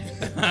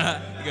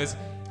 He goes,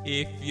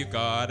 if you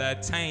got a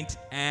taint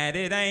and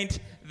it ain't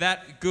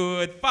that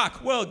good,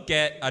 fuck, we'll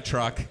get a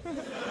truck.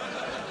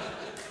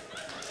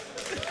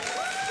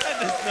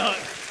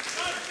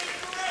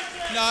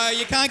 No,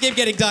 you can't keep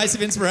getting dice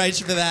of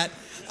inspiration for that.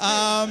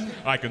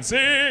 I can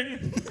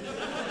sing.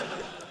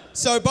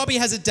 So Bobby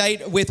has a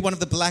date with one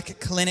of the black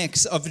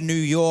clinics of New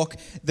York.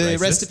 The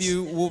rest of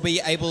you will be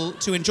able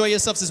to enjoy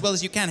yourselves as well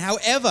as you can.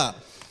 However,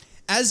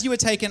 as you are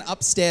taken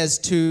upstairs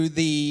to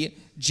the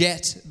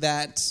jet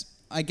that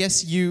I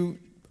guess you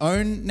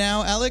own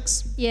now,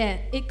 Alex? Yeah,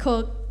 it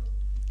called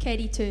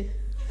Katie too.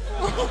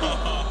 Does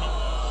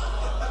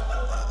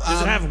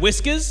it have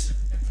whiskers?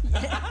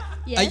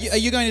 Yes. Are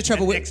you going to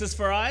travel with... X's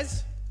for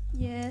eyes?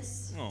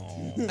 Yes.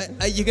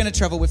 Are you going to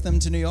travel with them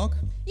to New York?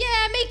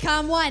 Yeah, me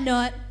come, why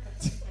not?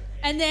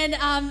 And then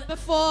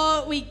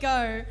before we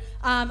go,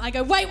 I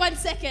go, wait 1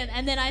 second,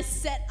 and then I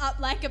set up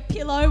like a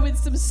pillow with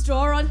some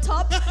straw on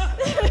top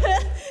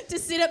to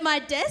sit at my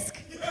desk,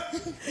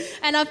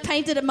 and I've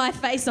painted my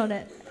face on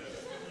it,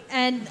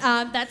 and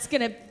that's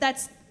gonna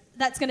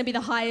be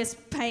the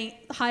highest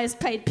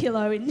paid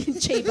pillow in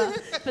Chiba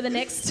for the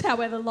next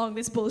however long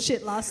this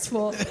bullshit lasts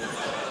for.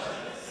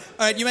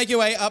 All right, you make your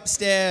way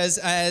upstairs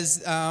as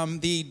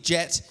the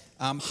jet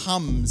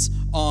hums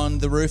on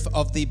the roof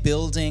of the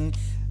building.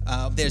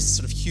 There's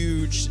sort of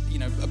huge,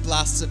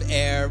 blasts of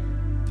air.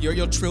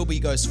 Your trilby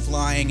goes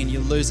flying and you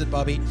lose it,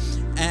 Bobby.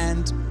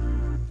 And...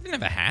 You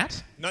didn't have a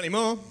hat? Not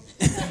anymore.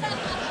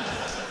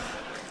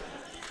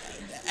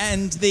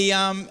 And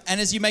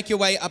as you make your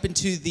way up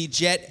into the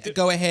jet,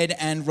 go ahead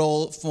and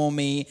roll for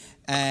me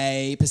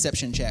a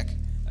perception check.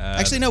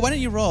 Actually, no, why don't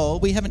you roll?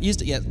 We haven't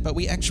used it yet, but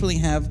we actually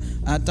have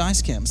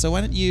dice cam. So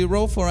why don't you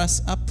roll for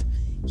us up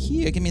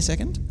here? Give me a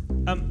second.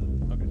 Okay.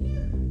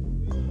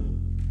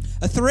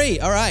 A 3.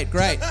 All right,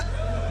 great.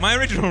 My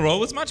original roll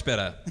was much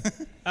better.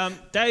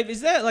 Dave,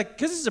 is there, like,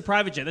 because this is a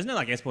private jet, there's no,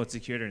 like, airport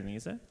security or anything,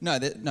 is there? No,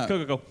 no.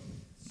 Cool.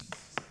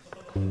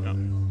 No.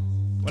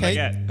 What'd I Okay,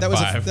 get?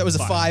 that was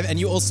a 5, and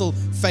you also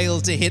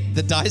failed to hit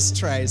the dice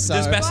tray. So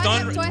Does Do I have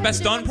to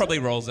Baston do probably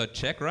rolls a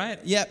check, right?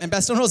 yeah, and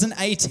Baston rolls an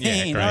 18.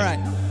 Yeah, great. All right,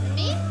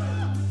 Me?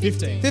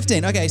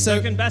 15. Okay,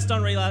 so Can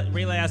Baston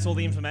relay us all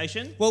the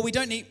information? well, we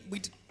don't need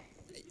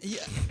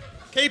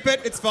Keep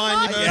it. It's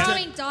fine. Oh, You know.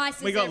 throwing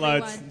dice We is got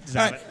everyone. loads.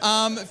 All right,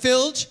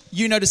 Filge,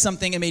 you notice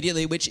something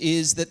immediately, which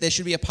is that there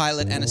should be a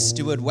pilot and a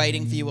steward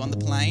waiting for you on the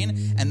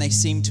plane, and they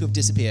seem to have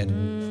disappeared.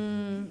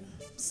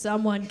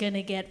 Someone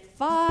gonna get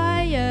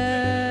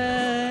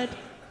fired,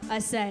 I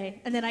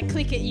say, and then I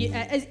click at you.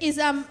 Is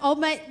old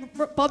mate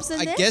Bobson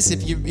I there? guess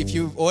if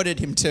you ordered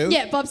him to,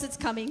 Yeah, Bobson's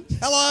coming.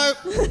 Hello.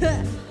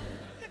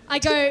 I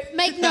go,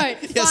 make note,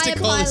 he has fire to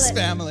call his pilot.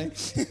 family.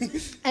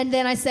 And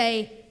then I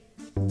say,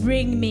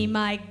 bring me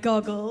my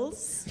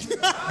goggles.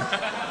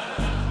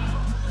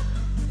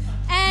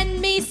 And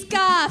me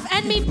scarf,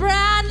 and me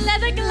brown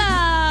leather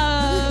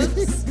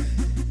gloves.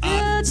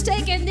 Filch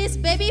taking this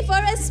baby for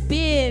a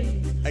spin.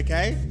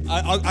 Okay.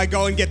 I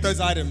go and get those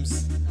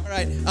items. All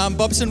right,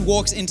 Bobson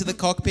walks into the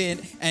cockpit,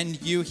 and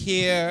you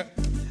hear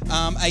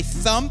a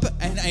thump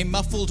and a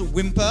muffled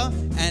whimper,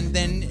 and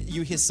then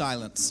you hear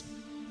silence.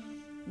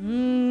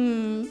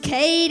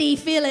 Katie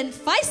feeling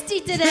feisty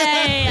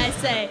today, I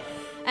say.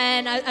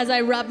 And as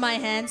I rub my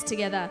hands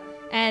together,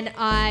 and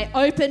I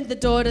opened the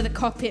door to the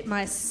cockpit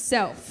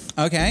myself.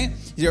 Okay,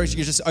 you're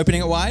just opening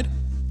it wide?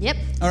 Yep.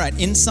 All right,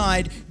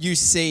 inside you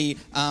see,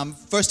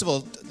 first of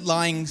all,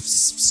 lying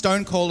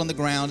stone cold on the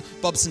ground,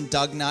 Bobson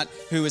Dugnut,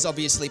 who is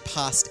obviously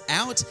passed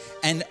out,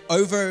 and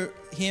over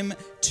him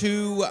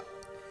 2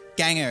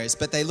 gangers,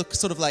 but they look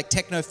sort of like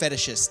techno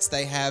fetishists.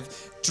 They have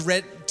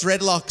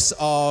dreadlocks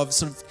of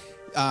sort of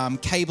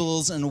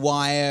cables and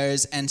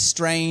wires and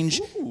strange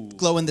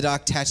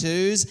glow-in-the-dark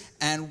tattoos,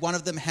 and one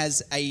of them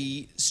has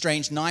a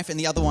strange knife and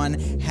the other one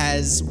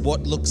has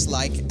what looks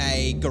like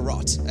a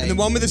garrote. And the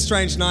one with the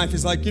strange knife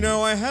is like,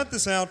 I had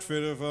this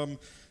outfit of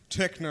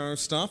techno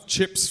stuff,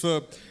 chips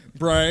for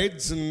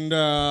braids, and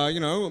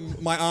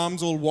my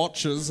arms all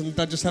watches, and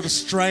I just have a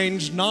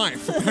strange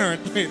knife.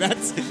 Apparently,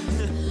 that's.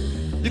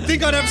 You'd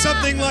think I'd have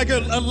something like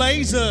a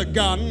laser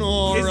gun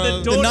or.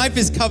 The knife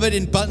is covered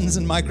in buttons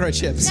and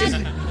microchips.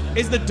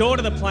 Is the door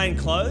to the plane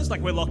closed?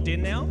 Like we're locked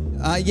in now?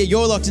 Yeah,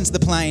 you're locked into the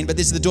plane, but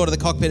this is the door to the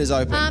cockpit is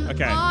open.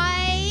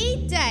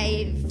 Okay.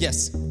 Dave.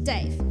 Yes.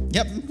 Dave.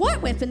 Yep.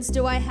 What weapons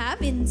do I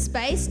have in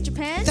space,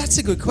 Japan? That's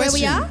a good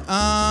question. Where we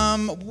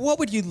are? What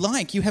would you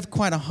like? You have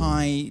quite a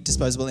high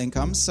disposable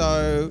income,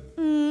 so...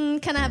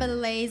 Can I have a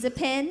laser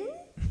pen?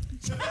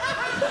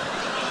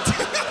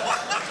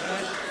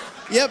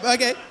 Yep,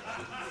 okay.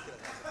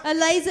 A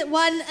laser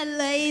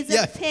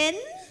Yeah. pen?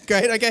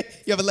 Great, okay.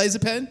 You have a laser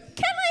pen?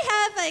 Can I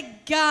have a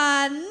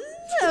gun?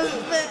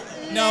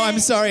 No, I'm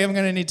sorry. I'm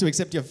going to need to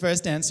accept your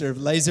first answer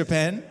of laser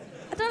pen.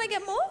 Don't I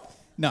get more?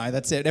 No,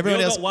 that's it. We Everyone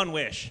all else... got one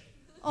wish.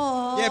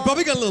 Oh. Yeah,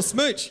 Bobby got a little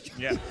smooch.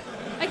 Yeah.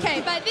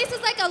 Okay, but this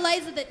is like a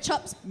laser that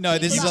chops. No,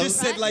 this is people a... up, just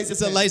said right? laser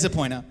It's a pen. laser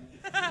pointer.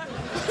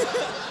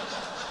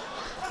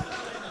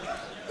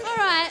 All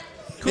right.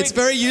 It's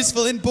very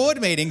useful in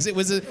board meetings. It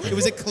was a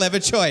clever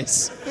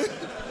choice.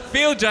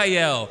 Field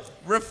Jael,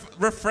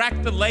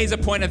 refract the laser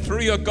pointer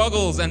through your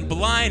goggles and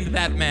blind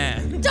that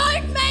man.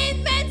 Don't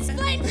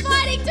mansplain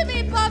fighting to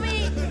me,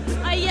 Bobby!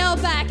 I yell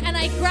back and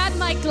I grab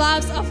my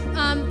gloves off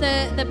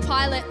the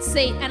pilot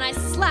seat and I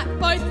slap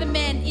both the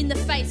men in the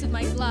face with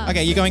my gloves.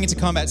 Okay, you're going into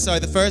combat. So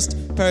the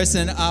first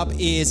person up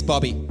is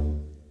Bobby.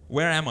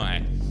 Where am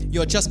I?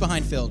 You're just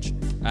behind Filge.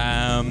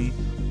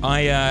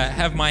 I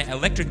have my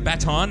electric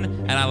baton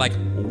and I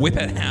whip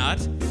it out.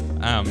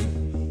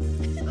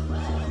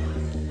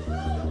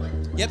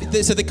 Yep,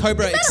 so the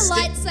Cobra... Is that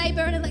a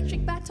lightsaber, an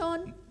electric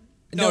baton?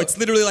 No, it's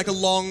literally like a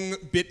long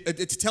bit.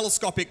 It's a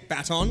telescopic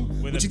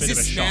baton, With which a bit of a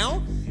exists shock.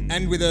 now,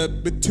 and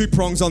with 2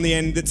 prongs on the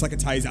end. That's like a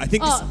taser. I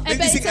think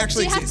this thing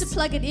actually do you have exists. to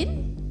plug it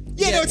in?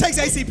 Yeah, no, it takes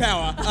AC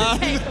power.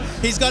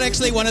 He's got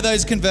actually one of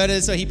those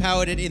converters, so he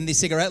powered it in the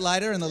cigarette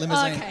lighter in the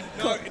limousine.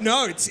 Okay.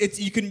 No, it's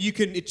you can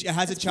it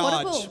has a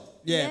charge. portable.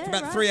 Yeah, Yeah, for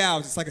about right. 3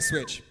 hours. It's like a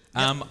switch.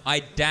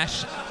 I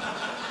dash.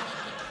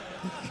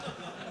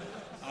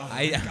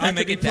 I I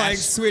make could a be playing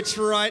dash. Switch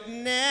right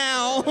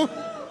now.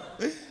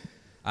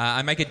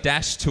 I make a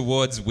dash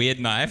towards Weird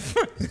Knife,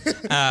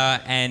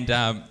 and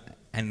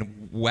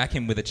whack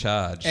him with a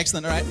charge.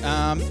 Excellent, all right.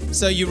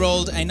 So you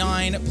rolled a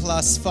 9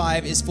 plus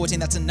 5 is 14.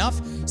 That's enough.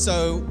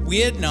 So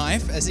Weird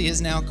Knife, as he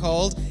is now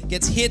called,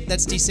 gets hit.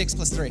 That's D6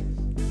 plus 3.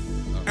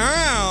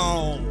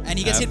 Ow! And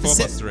he gets hit for 4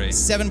 plus 3.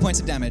 7 points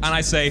of damage. And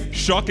I say,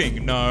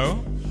 shocking,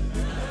 no.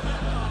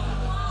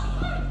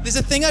 There's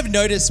a thing I've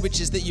noticed,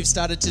 which is that you've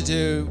started to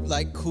do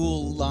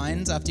cool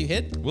lines after you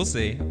hit. We'll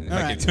see if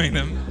I right. keep doing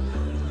them.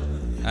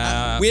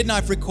 Weird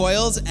Knife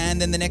recoils, and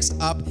then the next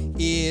up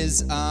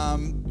is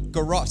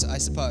Garrot, I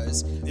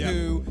suppose,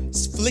 who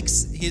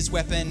flicks his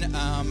weapon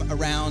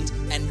around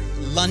and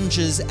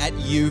lunges at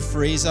you,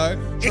 Friezo.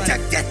 It's a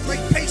deathly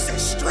piece of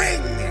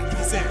string,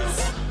 he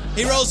says.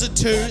 He rolls a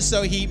 2,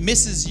 so he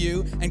misses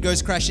you and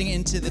goes crashing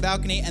into the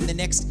balcony, and the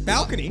next...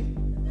 Balcony?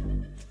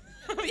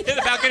 Yeah,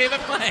 the balcony of the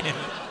plane.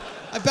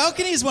 A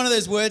balcony is one of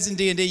those words in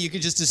D&D you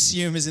could just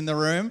assume is in the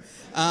room.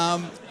 In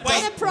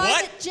a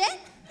private jet?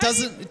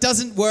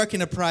 Doesn't work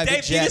in a private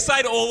Dave, jet. you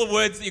decide all the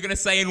words that you're going to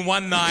say in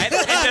one night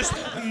and just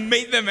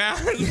meet them out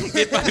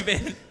bit by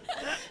bit.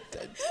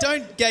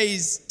 Don't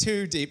gaze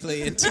too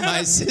deeply into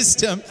my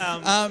system.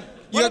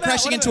 You're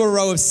crashing into a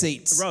row of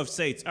seats. A row of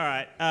seats, all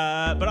right.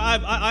 But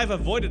I've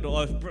avoided all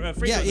of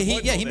Friezo's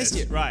he missed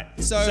you. Right.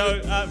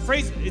 So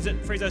is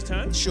it Friezo's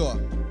turn? Sure.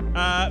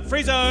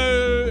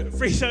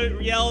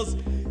 Friezo yells,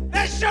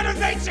 "There should have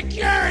been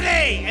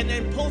security!" and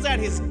then pulls out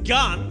his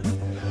gun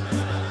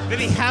that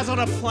he has on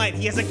a plane.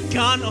 He has a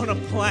gun on a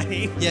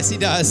plane. Yes, he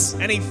does.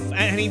 And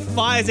he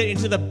fires it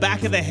into the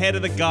back of the head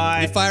of the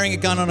guy. You're firing a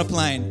gun on a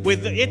plane.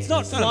 It's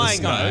not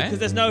flying though, because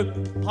there's no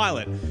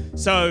pilot.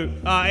 So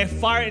I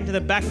fire it into the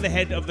back of the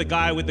head of the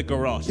guy with the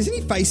garrote. Isn't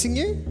he facing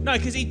you? No,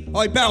 because he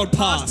barreled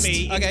past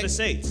me into the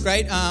seats.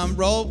 Great.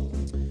 Roll.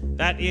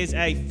 That is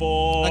a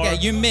 4. Okay,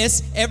 you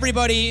miss.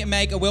 Everybody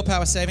make a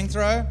willpower saving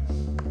throw.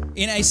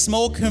 In a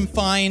small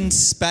confined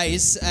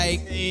space, a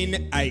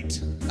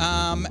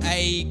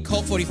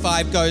Colt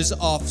 45 goes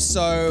off.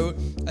 So,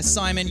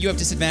 Simon, you have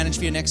disadvantage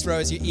for your next row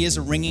as your ears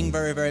are ringing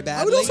very, very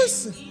badly. I would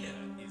also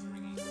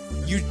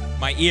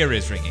My ear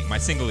is ringing, my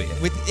single ear.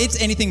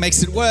 It's anything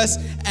makes it worse.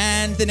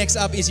 And the next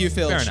up is you,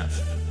 Phil. Fair enough.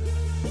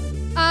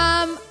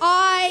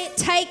 I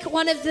take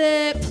one of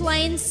the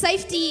plane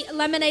safety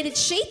laminated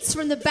sheets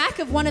from the back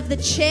of one of the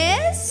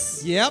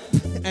chairs. Yep,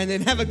 and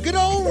then have a good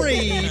old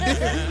read.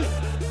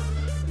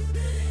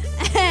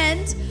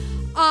 And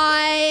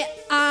I,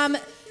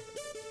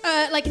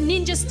 like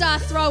ninja star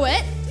throw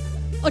it,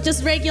 or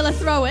just regular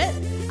throw it,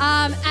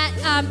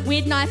 at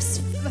Weird Knife's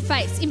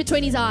face, in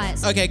between his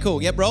eyes. Okay,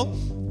 cool. Yep, roll.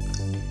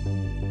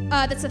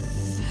 That's a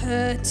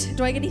third.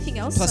 Do I get anything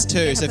else? Plus 2,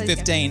 Yeah, so please go.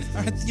 15.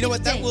 All right, you know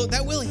what? 15.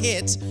 That will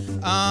hit.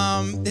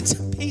 It's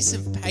a piece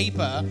of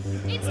paper.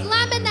 It's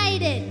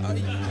laminated.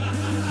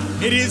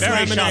 It is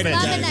Very laminated.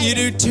 Laminated.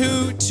 You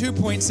do 2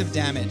 points of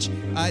damage.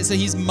 So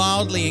he's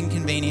mildly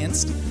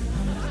inconvenienced.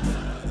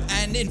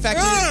 And in fact,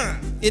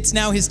 it's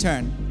now his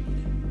turn.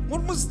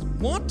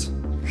 What?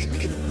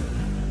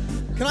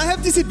 Can I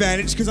have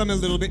disadvantage because I'm a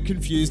little bit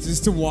confused as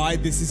to why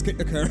this is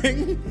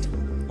occurring?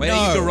 Wait, No.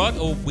 are you Garrot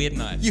or Weird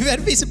Knife? You've had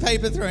a piece of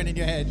paper thrown in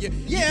your head.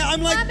 Yeah,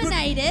 I'm like...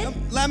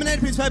 Laminated.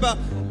 Laminated piece of paper.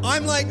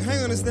 I'm like,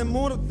 hang on, is there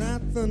more to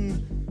that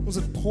than... Was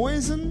it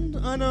poisoned?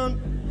 I don't...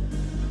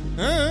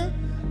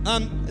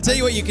 I'll tell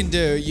you what you can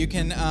do. You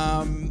can,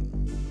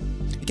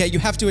 okay, you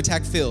have to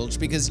attack Filge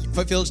because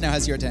Filge now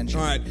has your attention.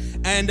 All right.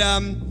 And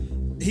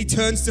he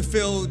turns to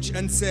Filge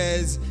and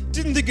says,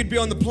 "Didn't think you'd be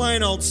on the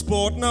plane, old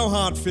sport. No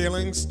hard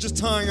feelings. Just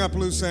tying up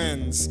loose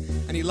ends."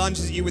 And he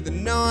lunges at you with a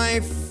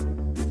knife.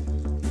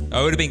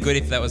 Oh, it would have been good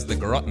if that was the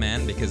Garrot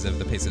man because of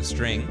the piece of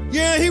string.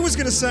 Yeah, he was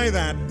going to say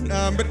that.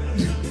 But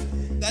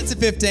That's a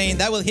 15.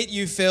 That will hit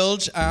you,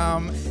 Filge.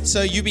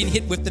 So you've been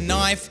hit with the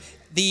knife,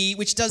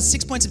 which does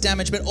 6 points of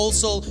damage, but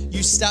also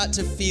you start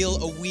to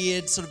feel a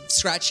weird sort of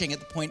scratching at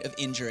the point of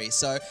injury.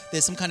 So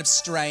there's some kind of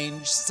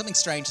something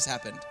strange has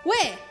happened.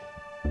 Where?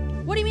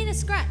 What do you mean a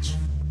scratch?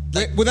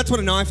 well, that's what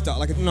a knife does.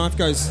 Like a knife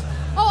goes...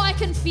 Oh, I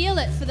can feel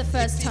it for the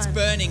first It's time.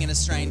 burning in a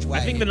strange way.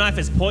 I think the knife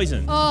is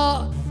poison.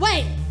 Oh,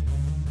 wait.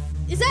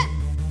 Is that?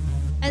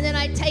 And then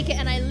I take it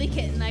and I lick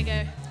it and I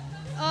go,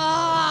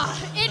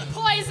 oh, it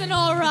poison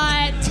all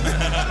right.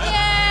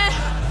 Yeah.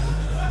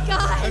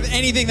 Guys.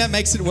 Anything that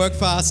makes it work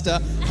faster.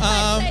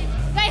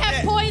 They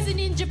have poison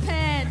in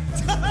Japan.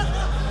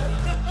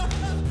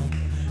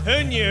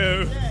 Who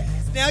knew?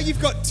 Now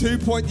you've got 2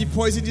 points. You've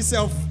poisoned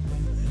yourself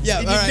in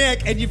your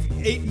neck and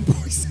you've eaten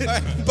poison. All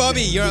right,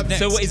 Bobby, you're up next.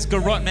 So is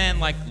Garrot man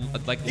like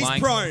He's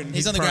lying? prone.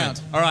 He's on the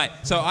ground. All right.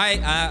 So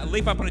I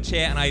leap up on a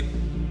chair and I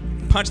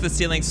punch the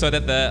ceiling so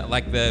that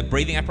the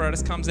breathing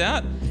apparatus comes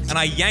out, and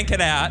I yank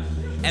it out,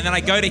 and then I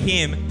go to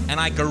him and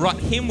I Garrot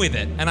him with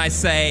it, and I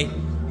say,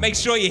 "Make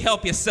sure you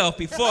help yourself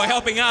before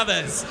helping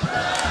others."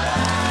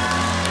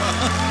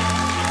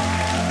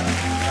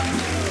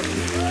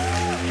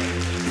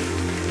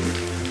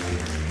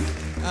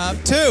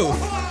 Two.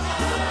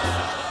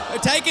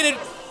 Taking it.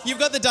 You've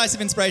got the dice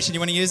of inspiration. You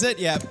want to use it?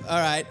 Yeah. All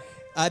right.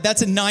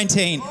 That's a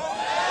 19.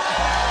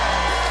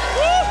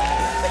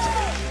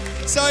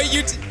 So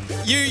you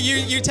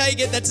take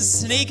it. That's a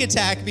sneak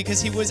attack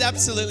because he was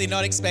absolutely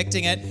not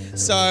expecting it.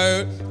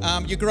 So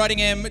you're garroting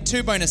him.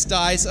 2 bonus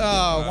dice.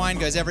 Oh, wine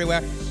goes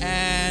everywhere.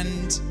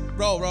 And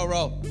roll.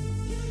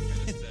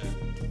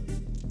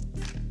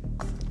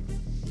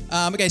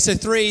 Okay, so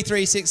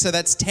 3, 6, so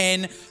that's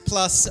 10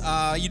 plus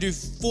you do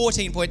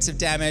 14 points of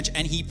damage,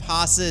 and he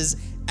passes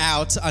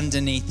out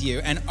underneath you,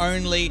 and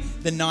only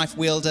the knife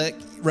wielder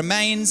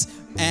remains,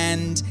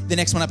 and the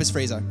next one up is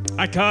Friezo.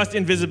 I cast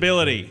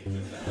invisibility.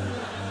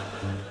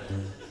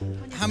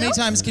 How many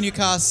times can you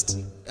cast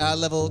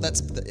level.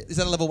 Is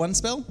that a level 1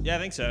 spell? Yeah, I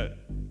think so.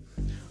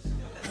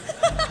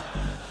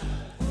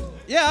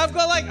 Yeah, I've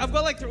got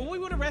like we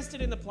would have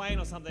rested in the plane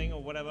or something or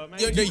whatever.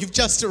 Maybe. No, you've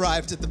just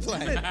arrived at the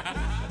plane.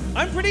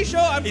 I'm pretty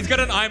sure. He's got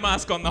an eye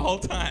mask on the whole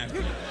time.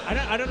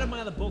 I don't have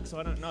my other book, so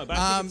I don't know. But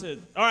I think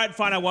it's all right,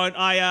 fine. I won't.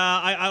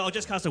 I'll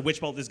just cast a Witch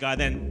Bolt this guy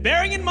then,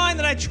 bearing in mind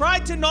that I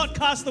tried to not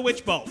cast the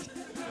Witch Bolt.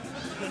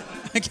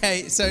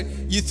 Okay, so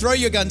you throw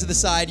your gun to the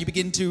side. You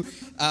begin to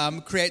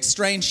create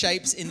strange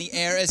shapes in the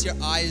air as your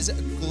eyes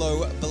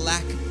glow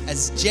black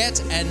as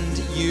jet, and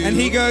you. And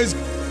he goes,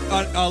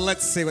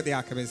 let's see what the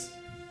outcome is.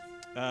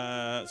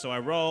 So I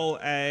roll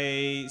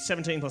a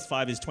 17 plus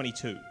 5 is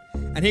 22.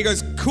 And he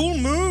goes, cool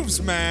moves,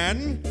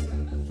 man.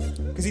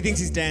 Because he thinks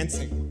he's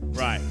dancing.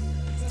 Right.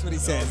 That's what he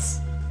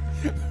says.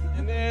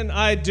 And then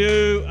I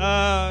do,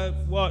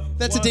 what?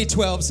 That's what? a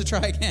D12, so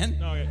try again.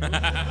 Oh, okay.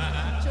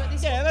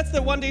 Yeah, that's the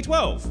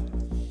 1D12.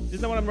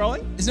 Isn't that what I'm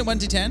rolling? Isn't it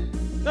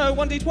 1D10? No,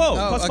 1D12,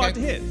 plus 5 to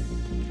hit.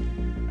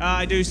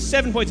 I do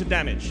 7 points of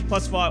damage,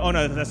 plus 5. Oh,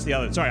 no, that's the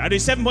other. Sorry, I do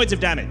 7 points of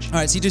damage. All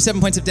right, so you do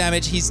 7 points of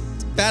damage. He's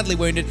badly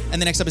wounded.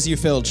 And the next up is you,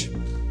 Filge.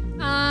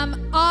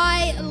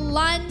 I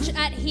lunge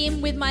at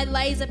him with my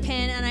laser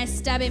pen and I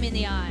stab him in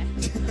the eye.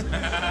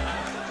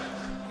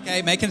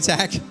 Okay, make an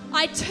attack.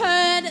 I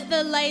turn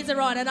the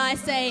laser on and I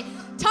say,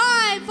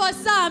 time for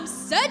some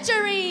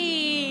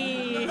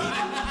surgery! And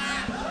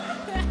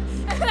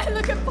I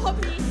look at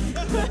Bobby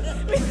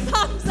with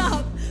thumbs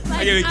up.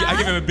 Like,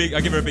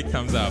 I give her a big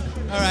thumbs up.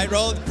 All right,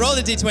 roll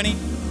the D20.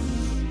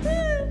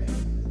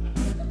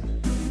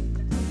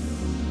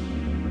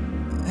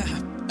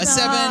 A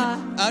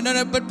 7.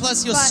 No, but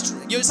plus your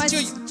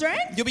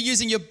strength. You'll be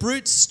using your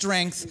brute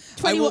strength.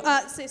 20.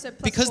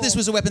 Because 4. this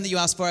was a weapon that you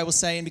asked for, I will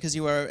say, and because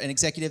you are an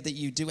executive, that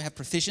you do have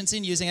proficiency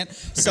in using it.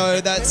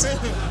 So that's.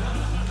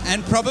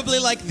 And probably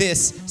like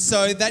this.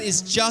 So that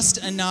is just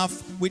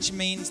enough, which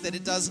means that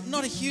it does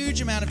not a huge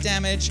amount of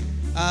damage.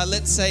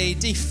 Let's say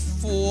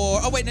D4.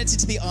 Oh, wait, no, it's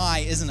into the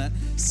eye, isn't it?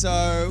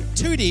 So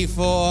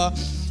 2D4.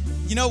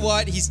 You know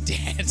what? He's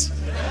dead.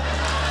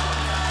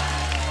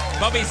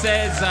 Bobby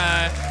says,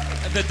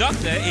 the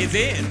doctor is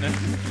in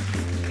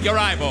your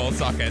eyeball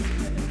socket.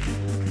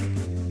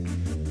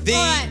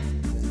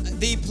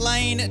 The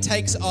plane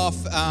takes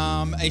off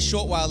a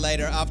short while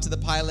later after the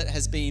pilot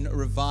has been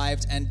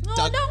revived and No,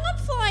 I'm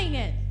flying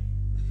it.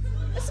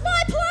 It's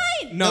my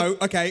plane. No,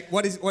 okay.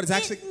 What is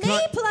actually? Me plane.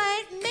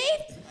 I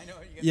know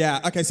what you're Yeah.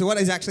 Okay. So what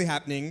is actually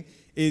happening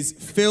is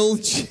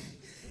Filge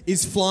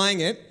is flying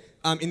it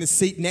in the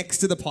seat next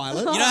to the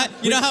pilot.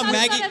 You know how Some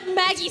Maggie. sort of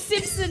Maggie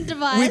Simpson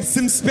device. With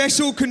some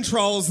special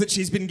controls that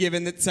she's been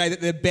given that say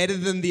that they're better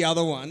than the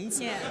other ones.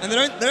 Yeah. And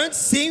they don't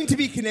seem to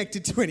be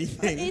connected to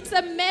anything. It's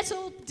a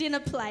metal dinner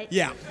plate.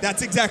 Yeah,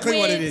 that's exactly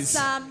what it With is.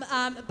 some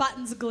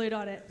buttons glued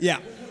on it. Yeah.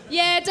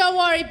 Yeah, don't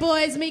worry,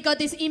 boys. Me got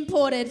this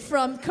imported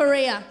from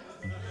Korea.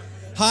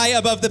 High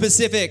above the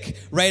Pacific,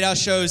 radar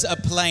shows a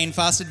plane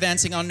fast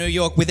advancing on New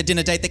York with a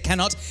dinner date that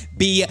cannot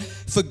be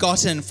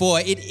forgotten, for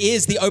it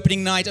is the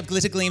opening night of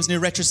Glitter Gleam's new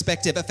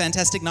retrospective, a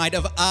fantastic night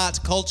of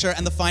art, culture,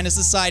 and the finest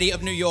society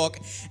of New York,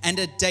 and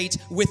a date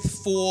with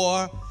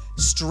 4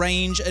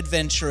 strange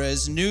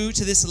adventurers new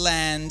to this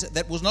land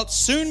that will not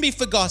soon be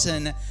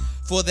forgotten,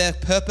 for their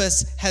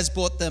purpose has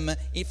brought them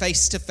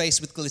face to face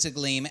with Glitter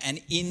Gleam,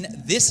 and in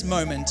this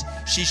moment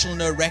she shall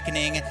know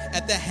reckoning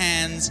at the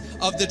hands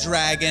of the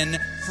Dragon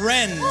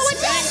Friends.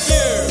 Thank you!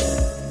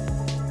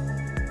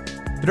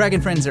 The Dragon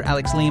Friends are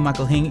Alex Lee,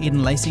 Michael Hing,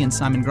 Eden Lacey, and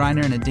Simon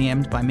Greiner, and are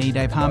DM'd by me,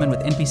 Dave Harmon, with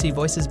NPC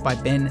voices by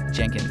Ben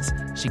Jenkins.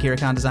 Shakira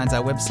Khan designs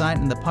our website,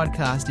 and the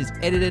podcast is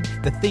edited,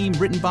 the theme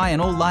written by,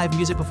 and all live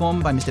music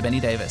performed by Mr. Benny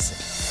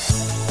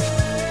Davis.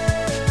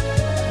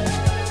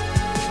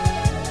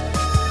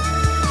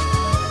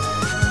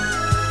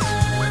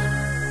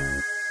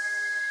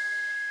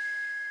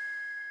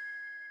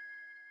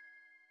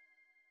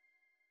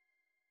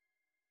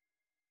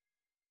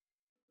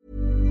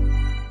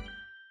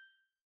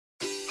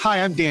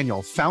 Hi, I'm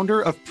Daniel, founder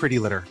of Pretty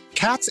Litter.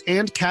 Cats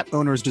and cat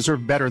owners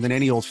deserve better than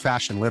any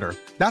old-fashioned litter.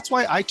 That's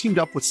why I teamed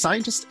up with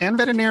scientists and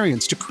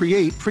veterinarians to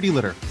create Pretty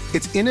Litter.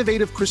 Its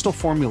innovative crystal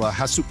formula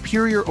has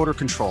superior odor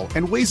control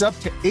and weighs up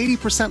to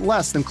 80%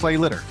 less than clay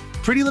litter.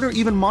 Pretty Litter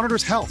even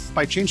monitors health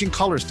by changing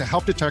colors to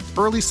help detect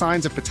early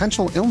signs of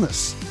potential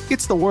illness.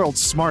 It's the world's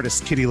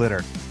smartest kitty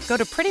litter. Go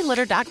to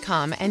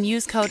prettylitter.com and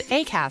use code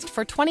ACAST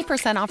for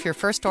 20% off your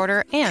first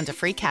order and a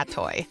free cat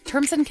toy.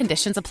 Terms and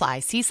conditions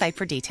apply. See site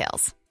for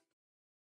details.